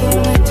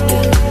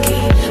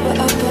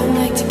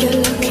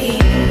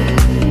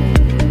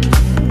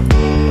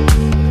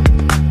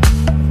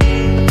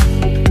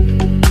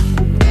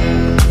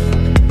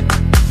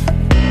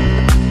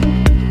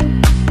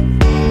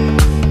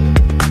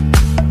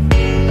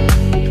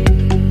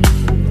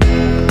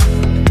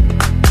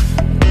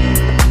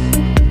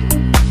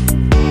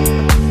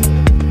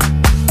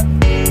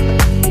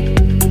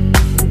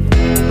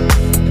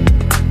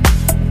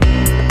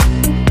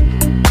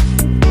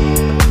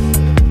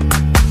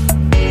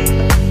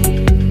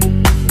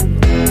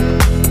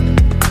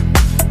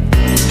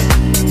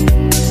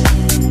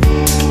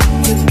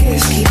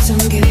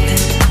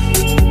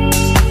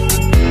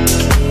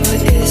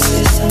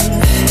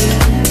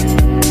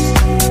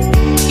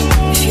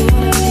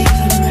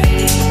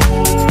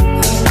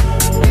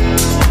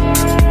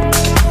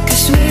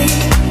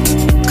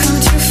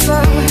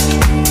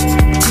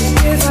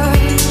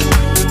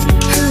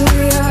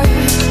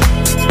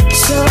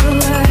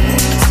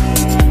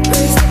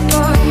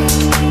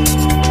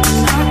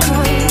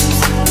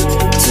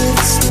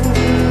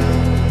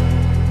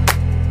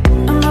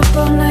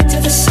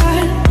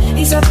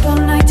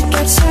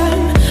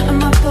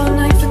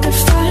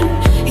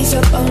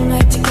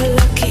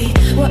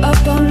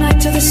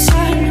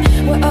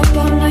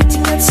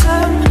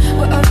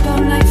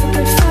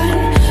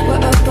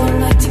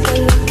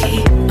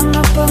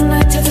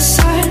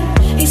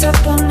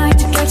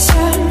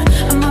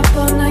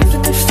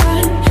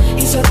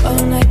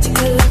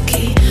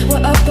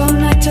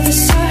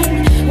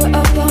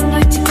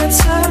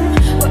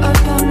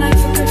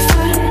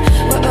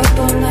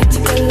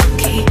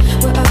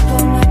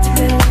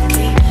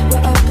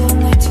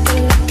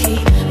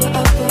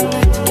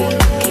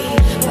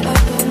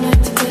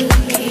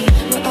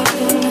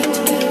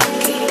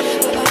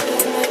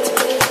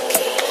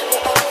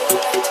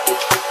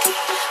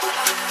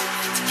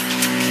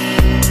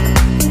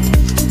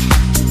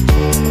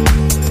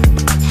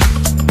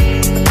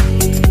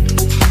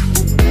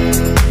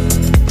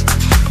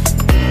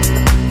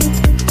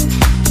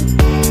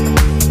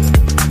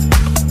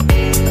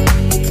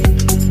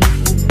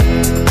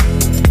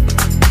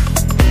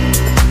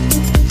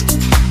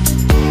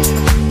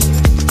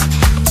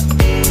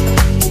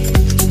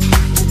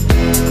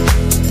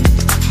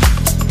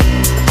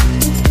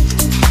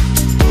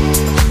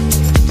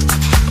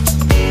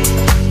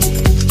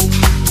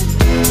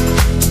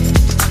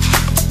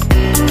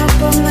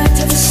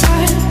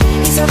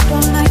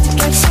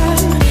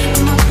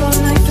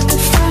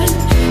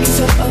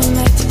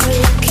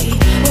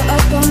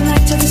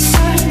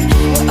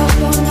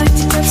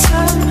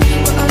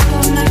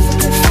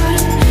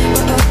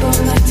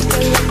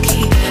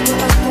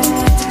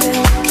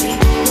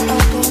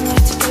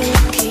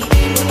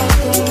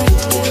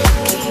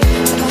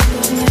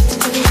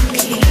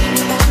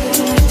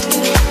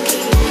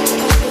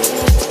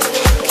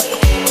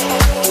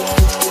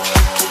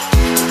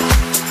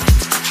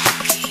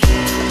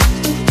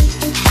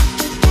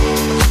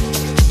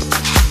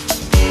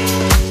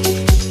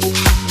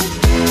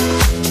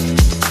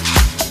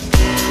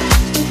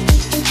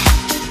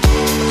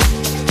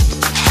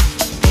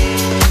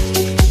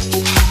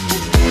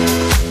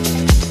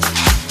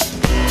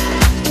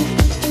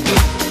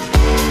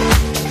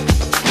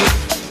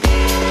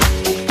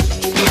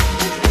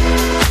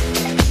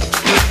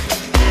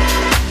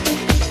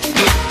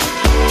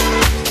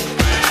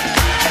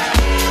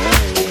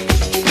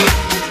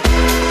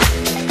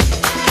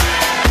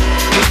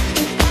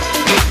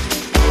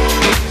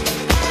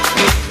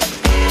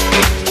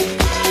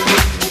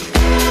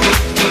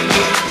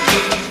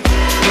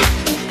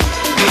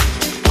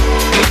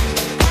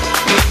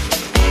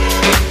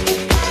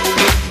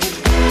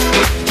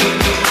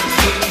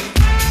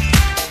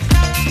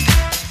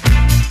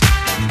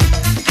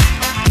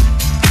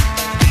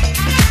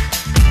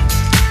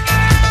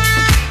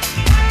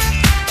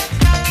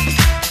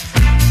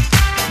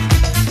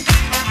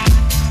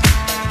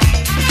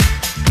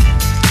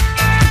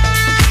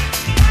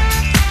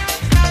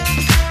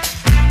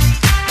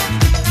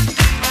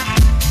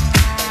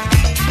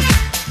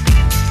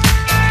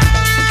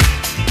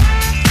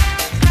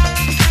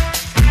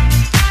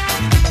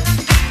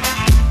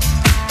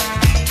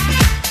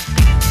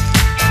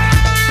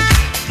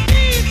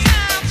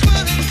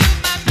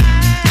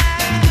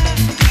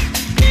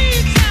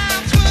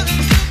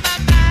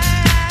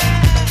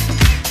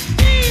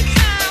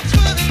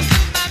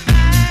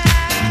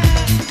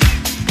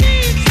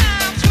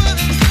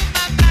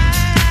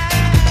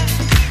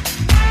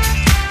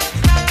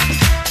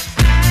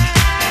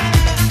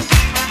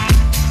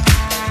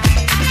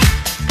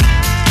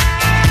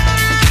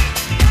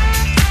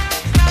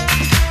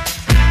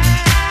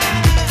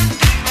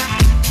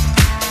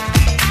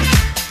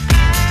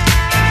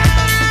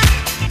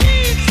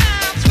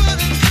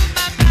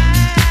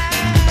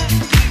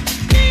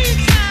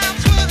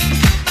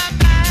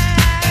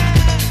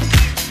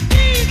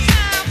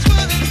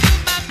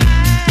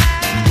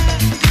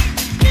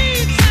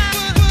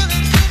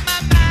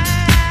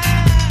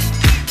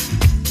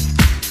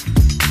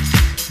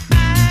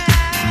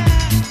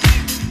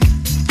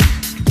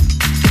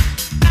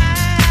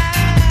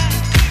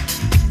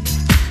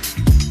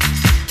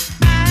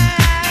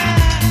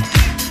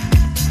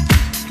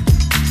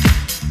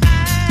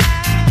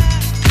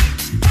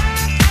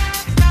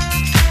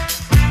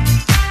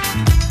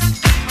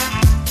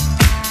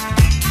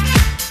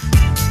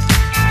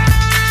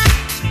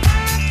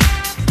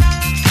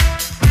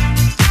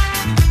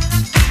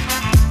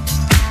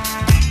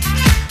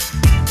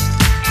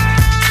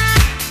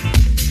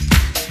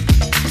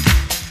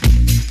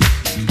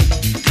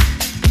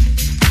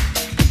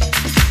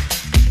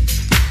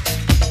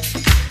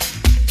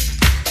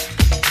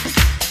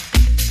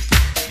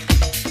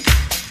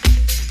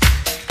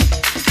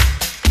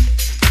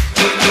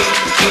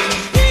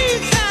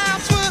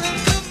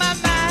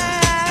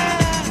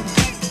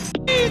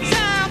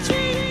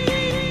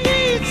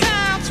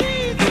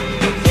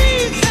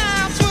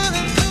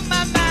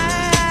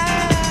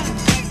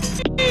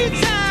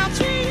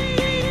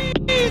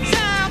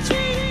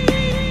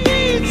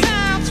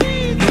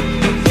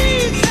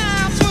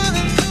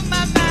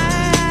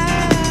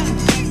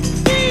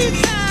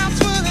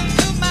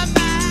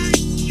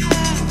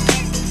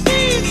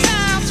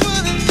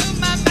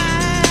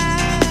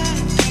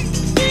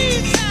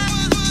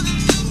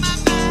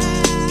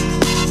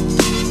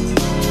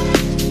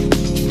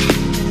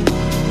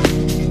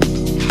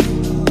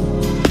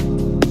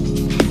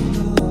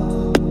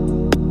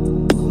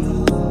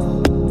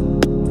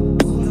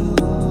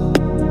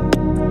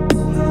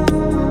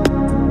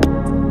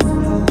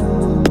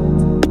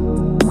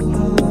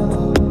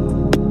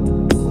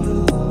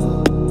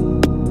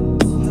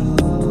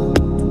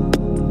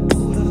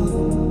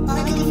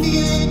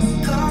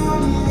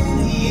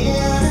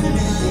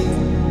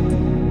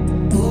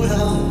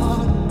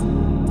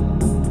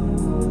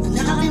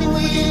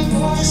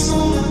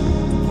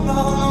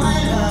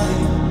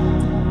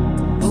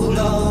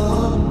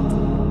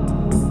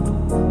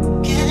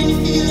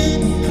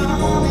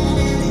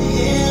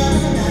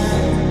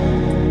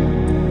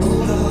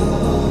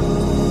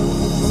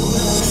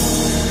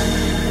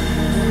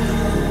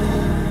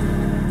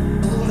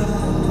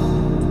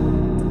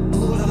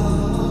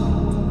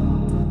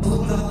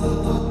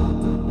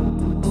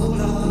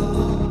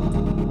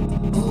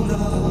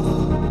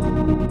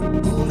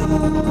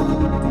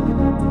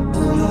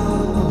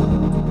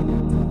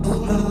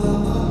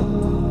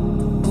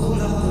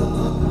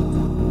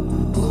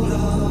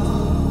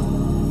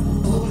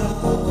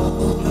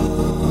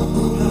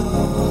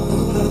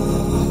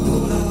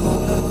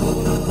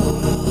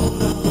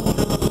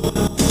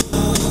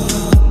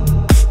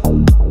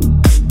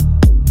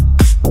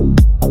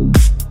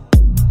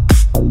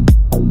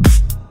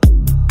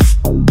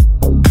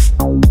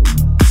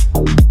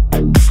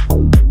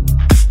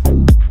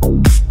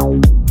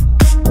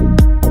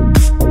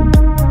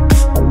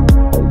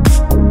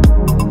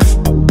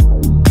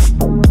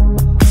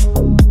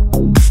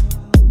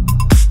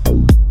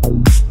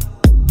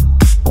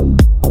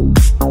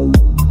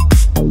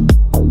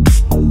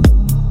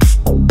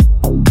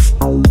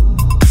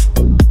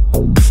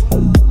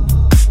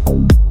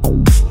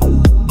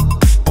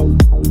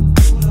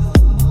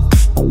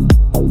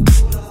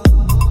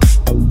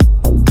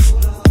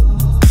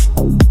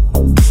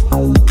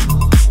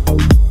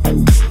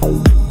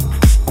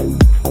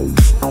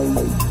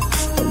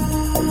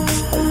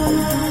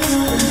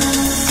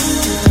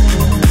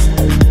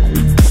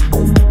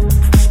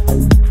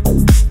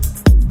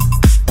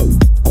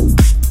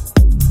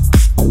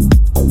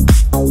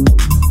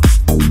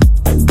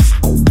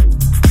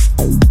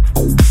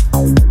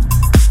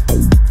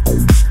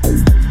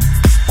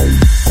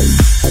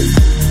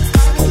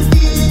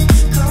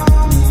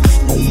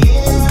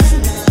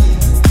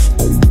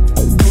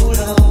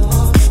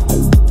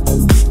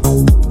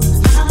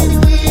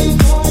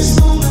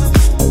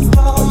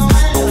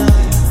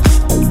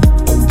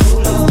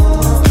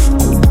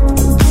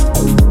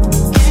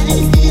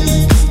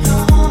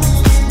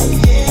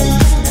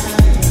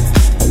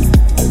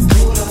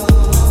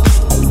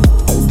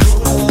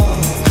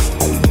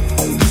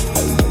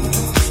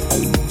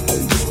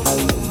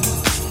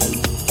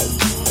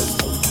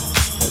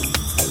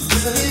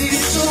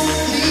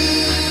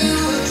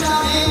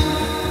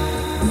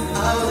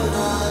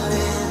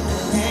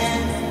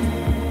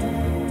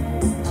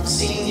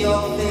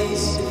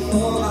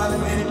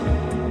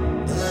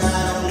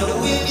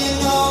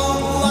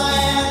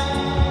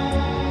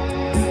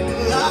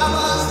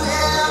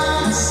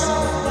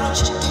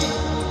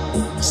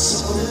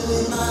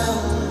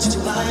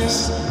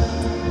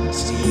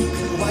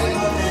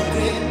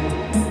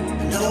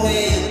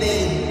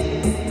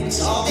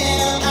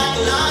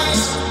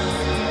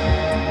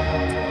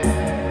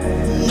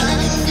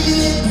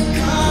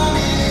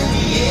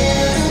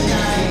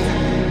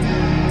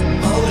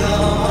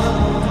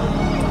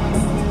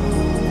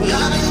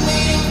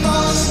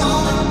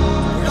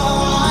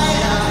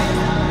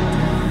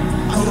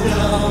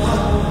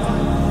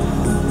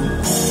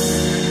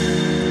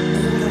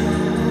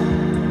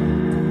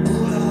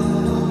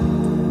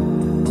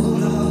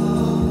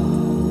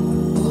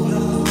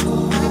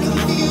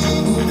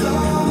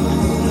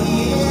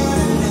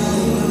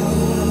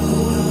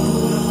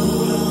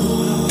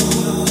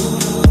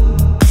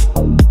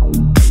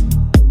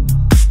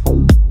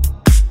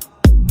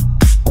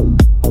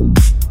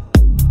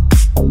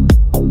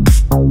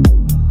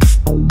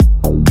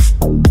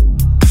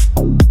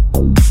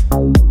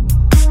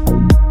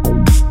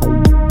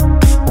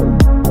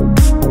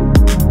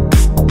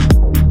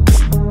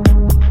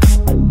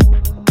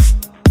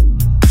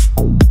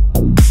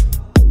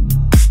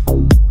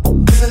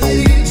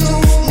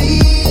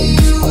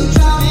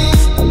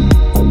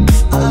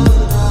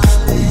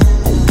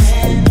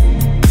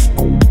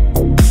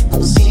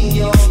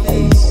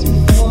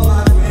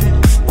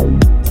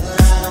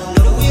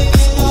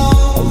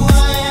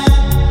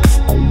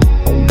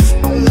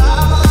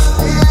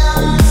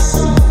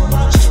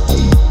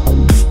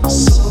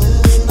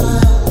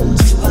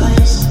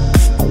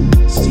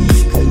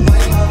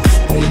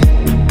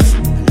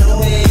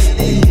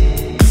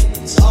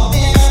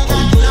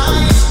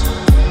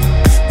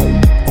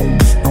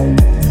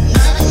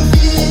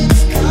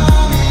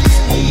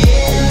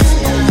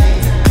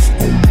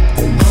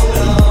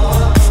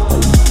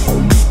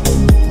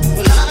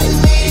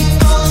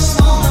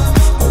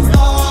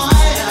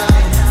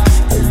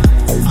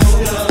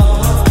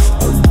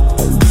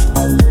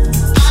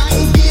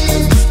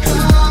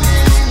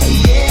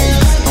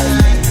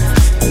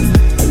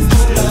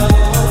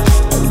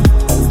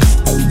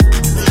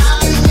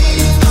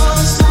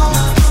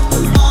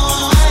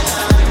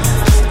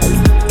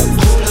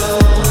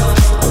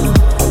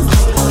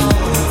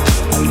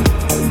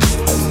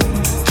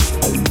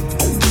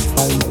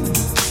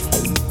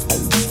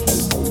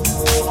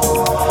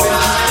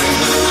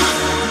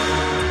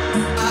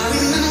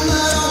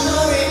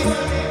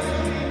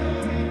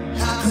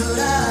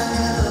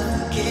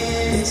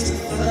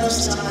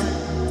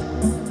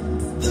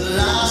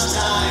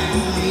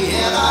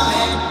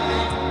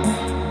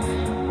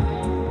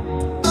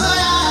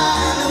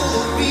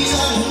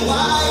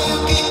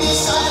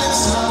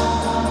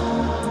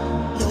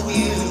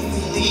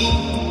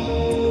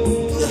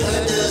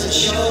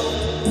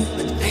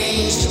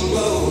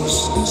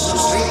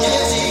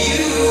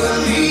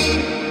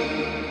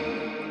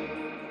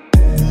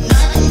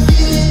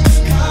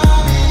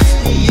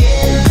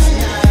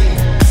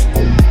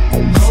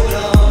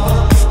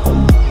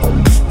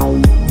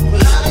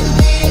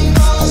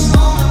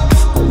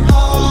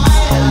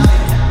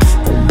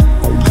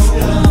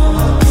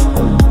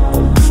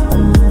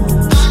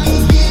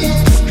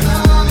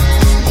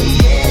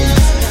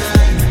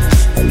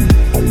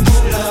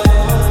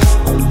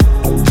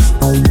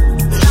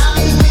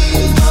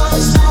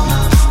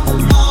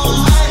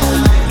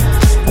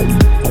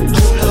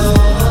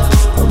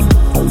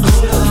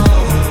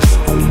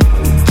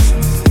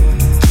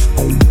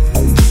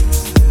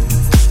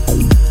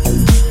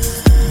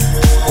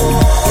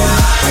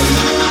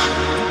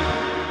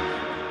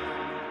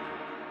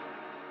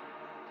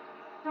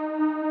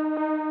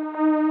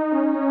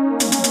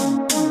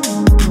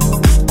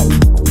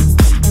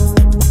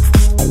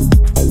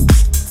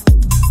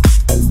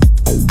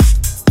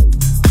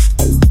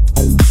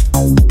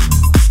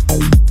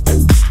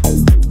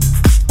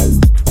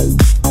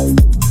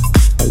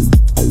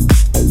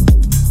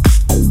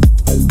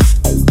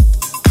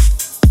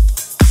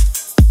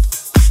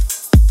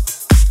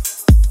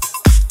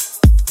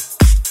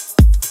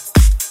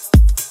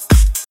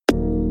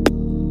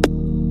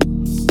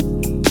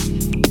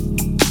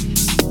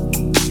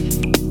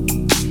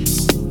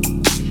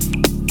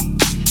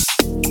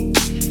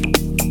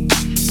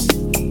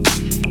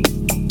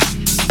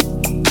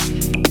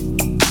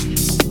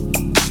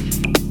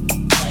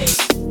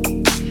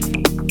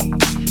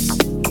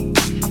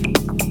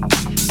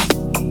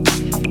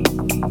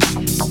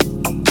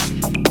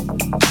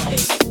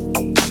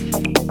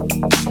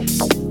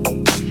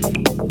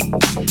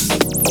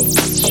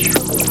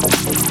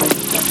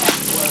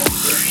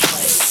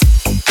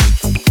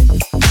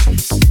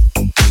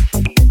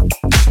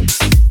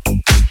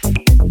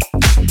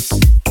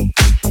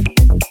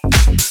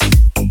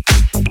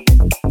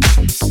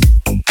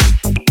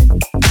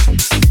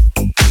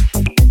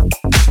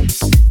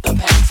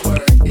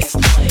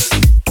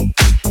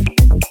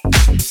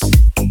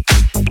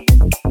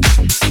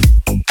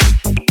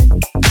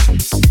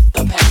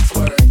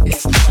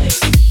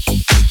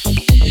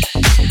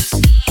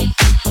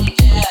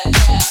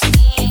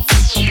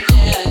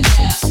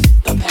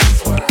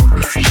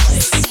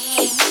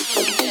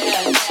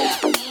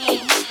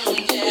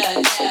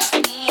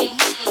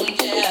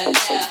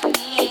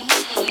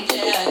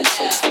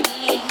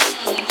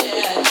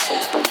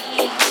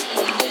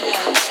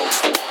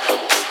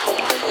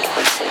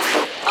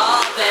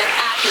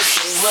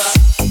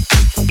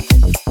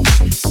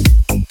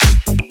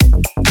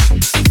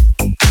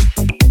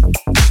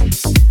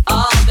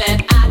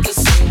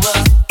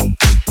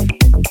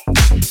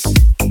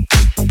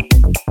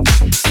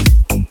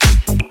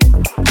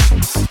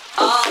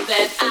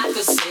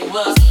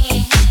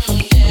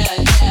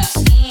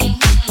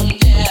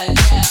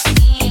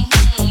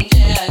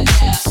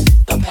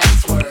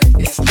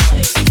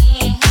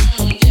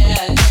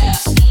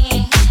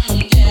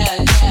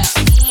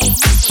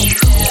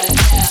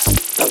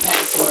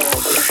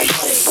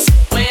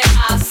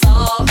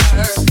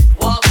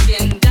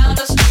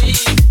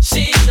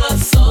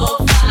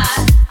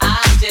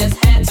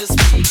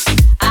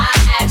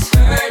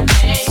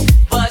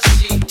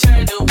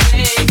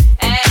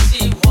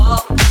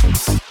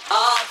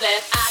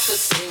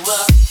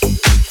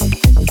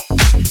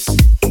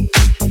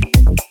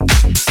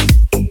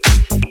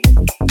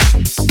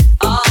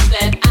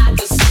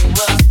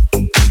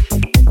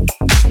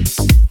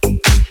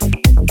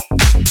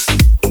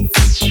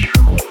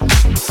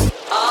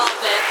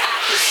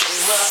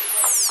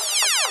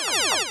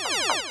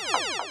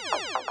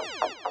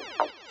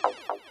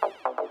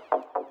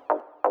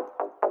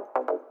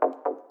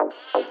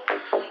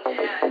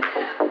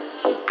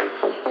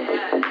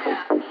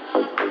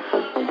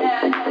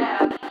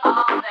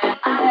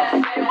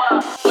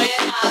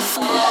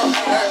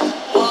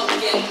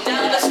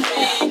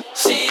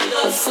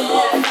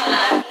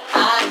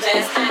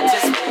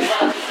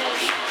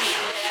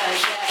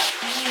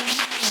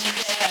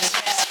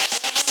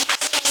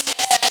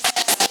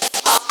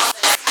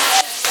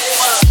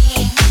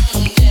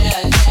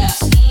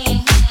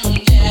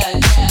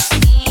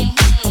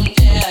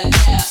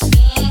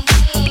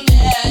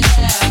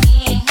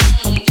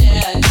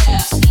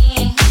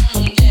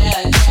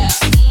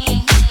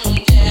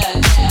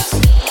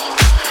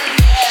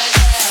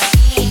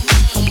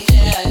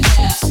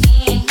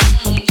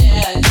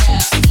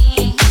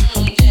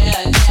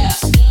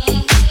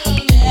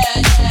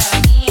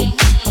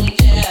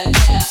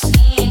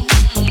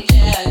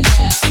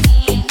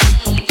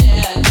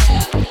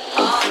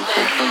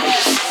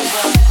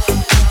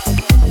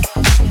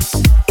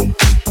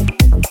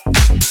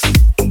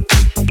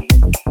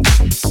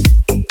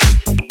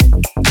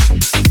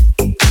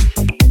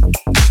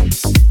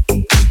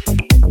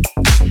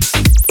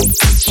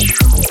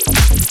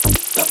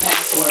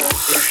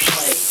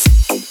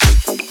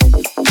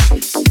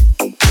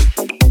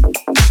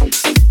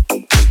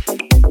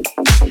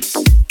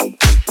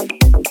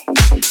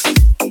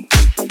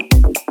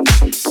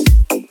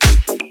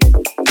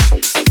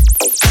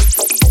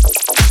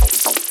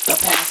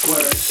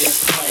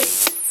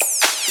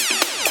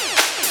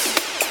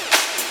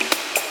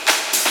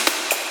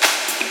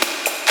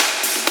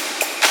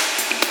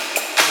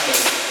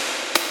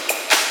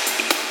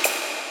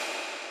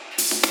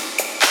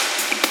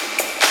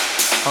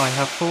 I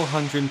have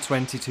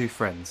 422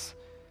 friends,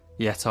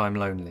 yet I'm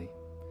lonely.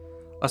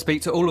 I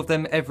speak to all of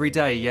them every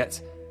day, yet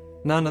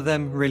none of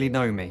them really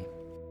know me.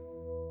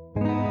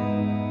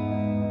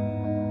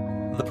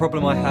 The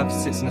problem I have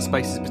sits in the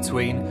spaces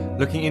between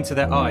looking into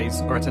their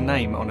eyes or at a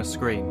name on a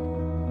screen.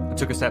 I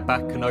took a step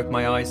back and opened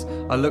my eyes.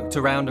 I looked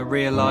around and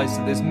realised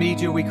that this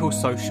media we call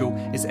social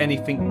is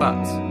anything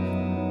but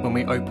when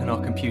we open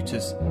our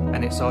computers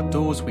and it's our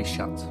doors we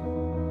shut.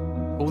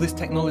 All this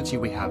technology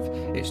we have,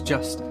 it's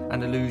just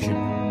an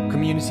illusion.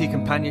 Community,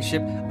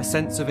 companionship, a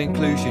sense of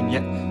inclusion.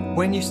 Yet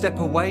when you step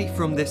away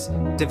from this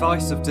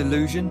device of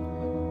delusion,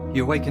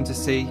 you awaken to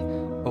see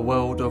a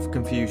world of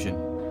confusion.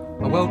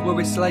 A world where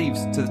we're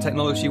slaves to the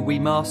technology we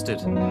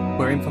mastered,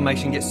 where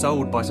information gets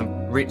sold by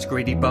some rich,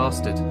 greedy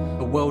bastard.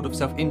 A world of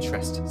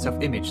self-interest,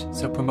 self-image,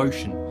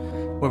 self-promotion,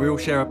 where we all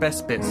share our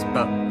best bits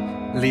but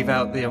leave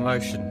out the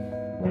emotion.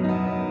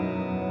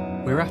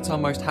 We're at our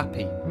most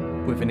happy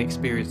with an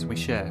experience we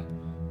share,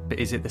 but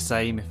is it the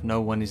same if no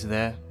one is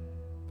there?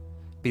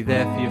 Be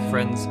there for your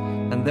friends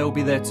and they'll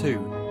be there too,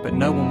 but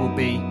no one will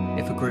be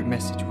if a group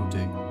message will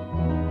do.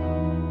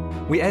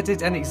 We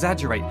edit and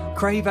exaggerate,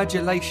 crave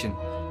adulation.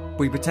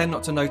 We pretend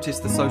not to notice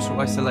the social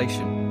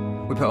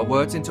isolation. We put our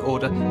words into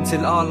order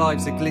until our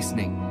lives are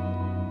glistening.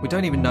 We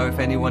don't even know if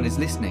anyone is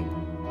listening.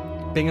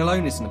 Being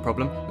alone isn't a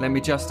problem. Let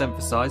me just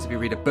emphasise, if you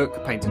read a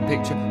book, paint a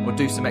picture, or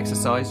do some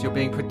exercise, you're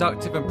being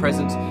productive and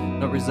present,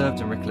 not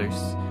reserved and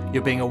recluse.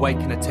 You're being awake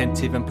and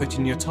attentive and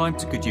putting your time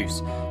to good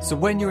use. So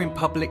when you're in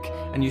public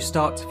and you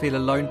start to feel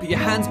alone, put your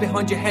hands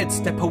behind your head,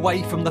 step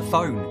away from the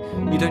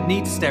phone. You don't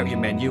need to stare at your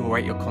menu or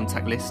at your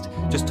contact list.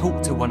 Just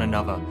talk to one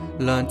another.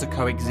 Learn to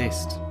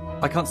coexist.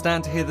 I can't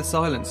stand to hear the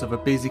silence of a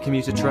busy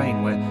commuter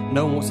train where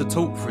no one wants to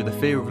talk through the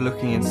fear of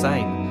looking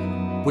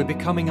insane. We're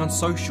becoming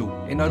unsocial.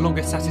 It no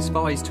longer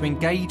satisfies to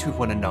engage with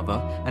one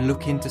another and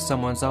look into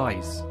someone's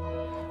eyes.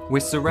 We're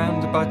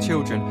surrounded by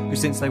children who,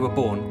 since they were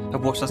born,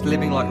 have watched us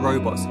living like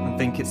robots and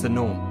think it's the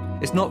norm.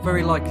 It's not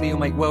very likely you'll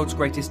make world's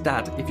greatest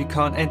dad if you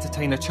can't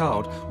entertain a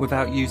child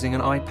without using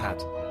an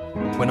iPad.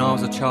 When I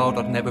was a child,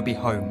 I'd never be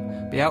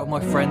home. Be out with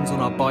my friends on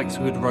our bikes,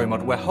 we would roam.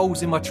 I'd wear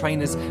holes in my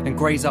trainers and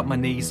graze up my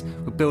knees.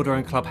 We'd build our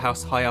own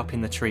clubhouse high up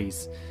in the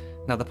trees.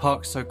 Now the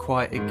park's so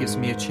quiet it gives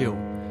me a chill.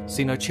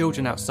 See no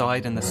children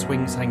outside and the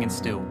swings hanging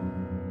still.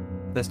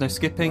 There's no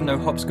skipping, no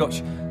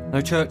hopscotch,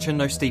 no church and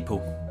no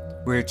steeple.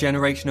 We're a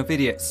generation of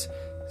idiots,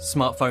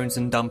 smartphones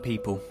and dumb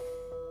people.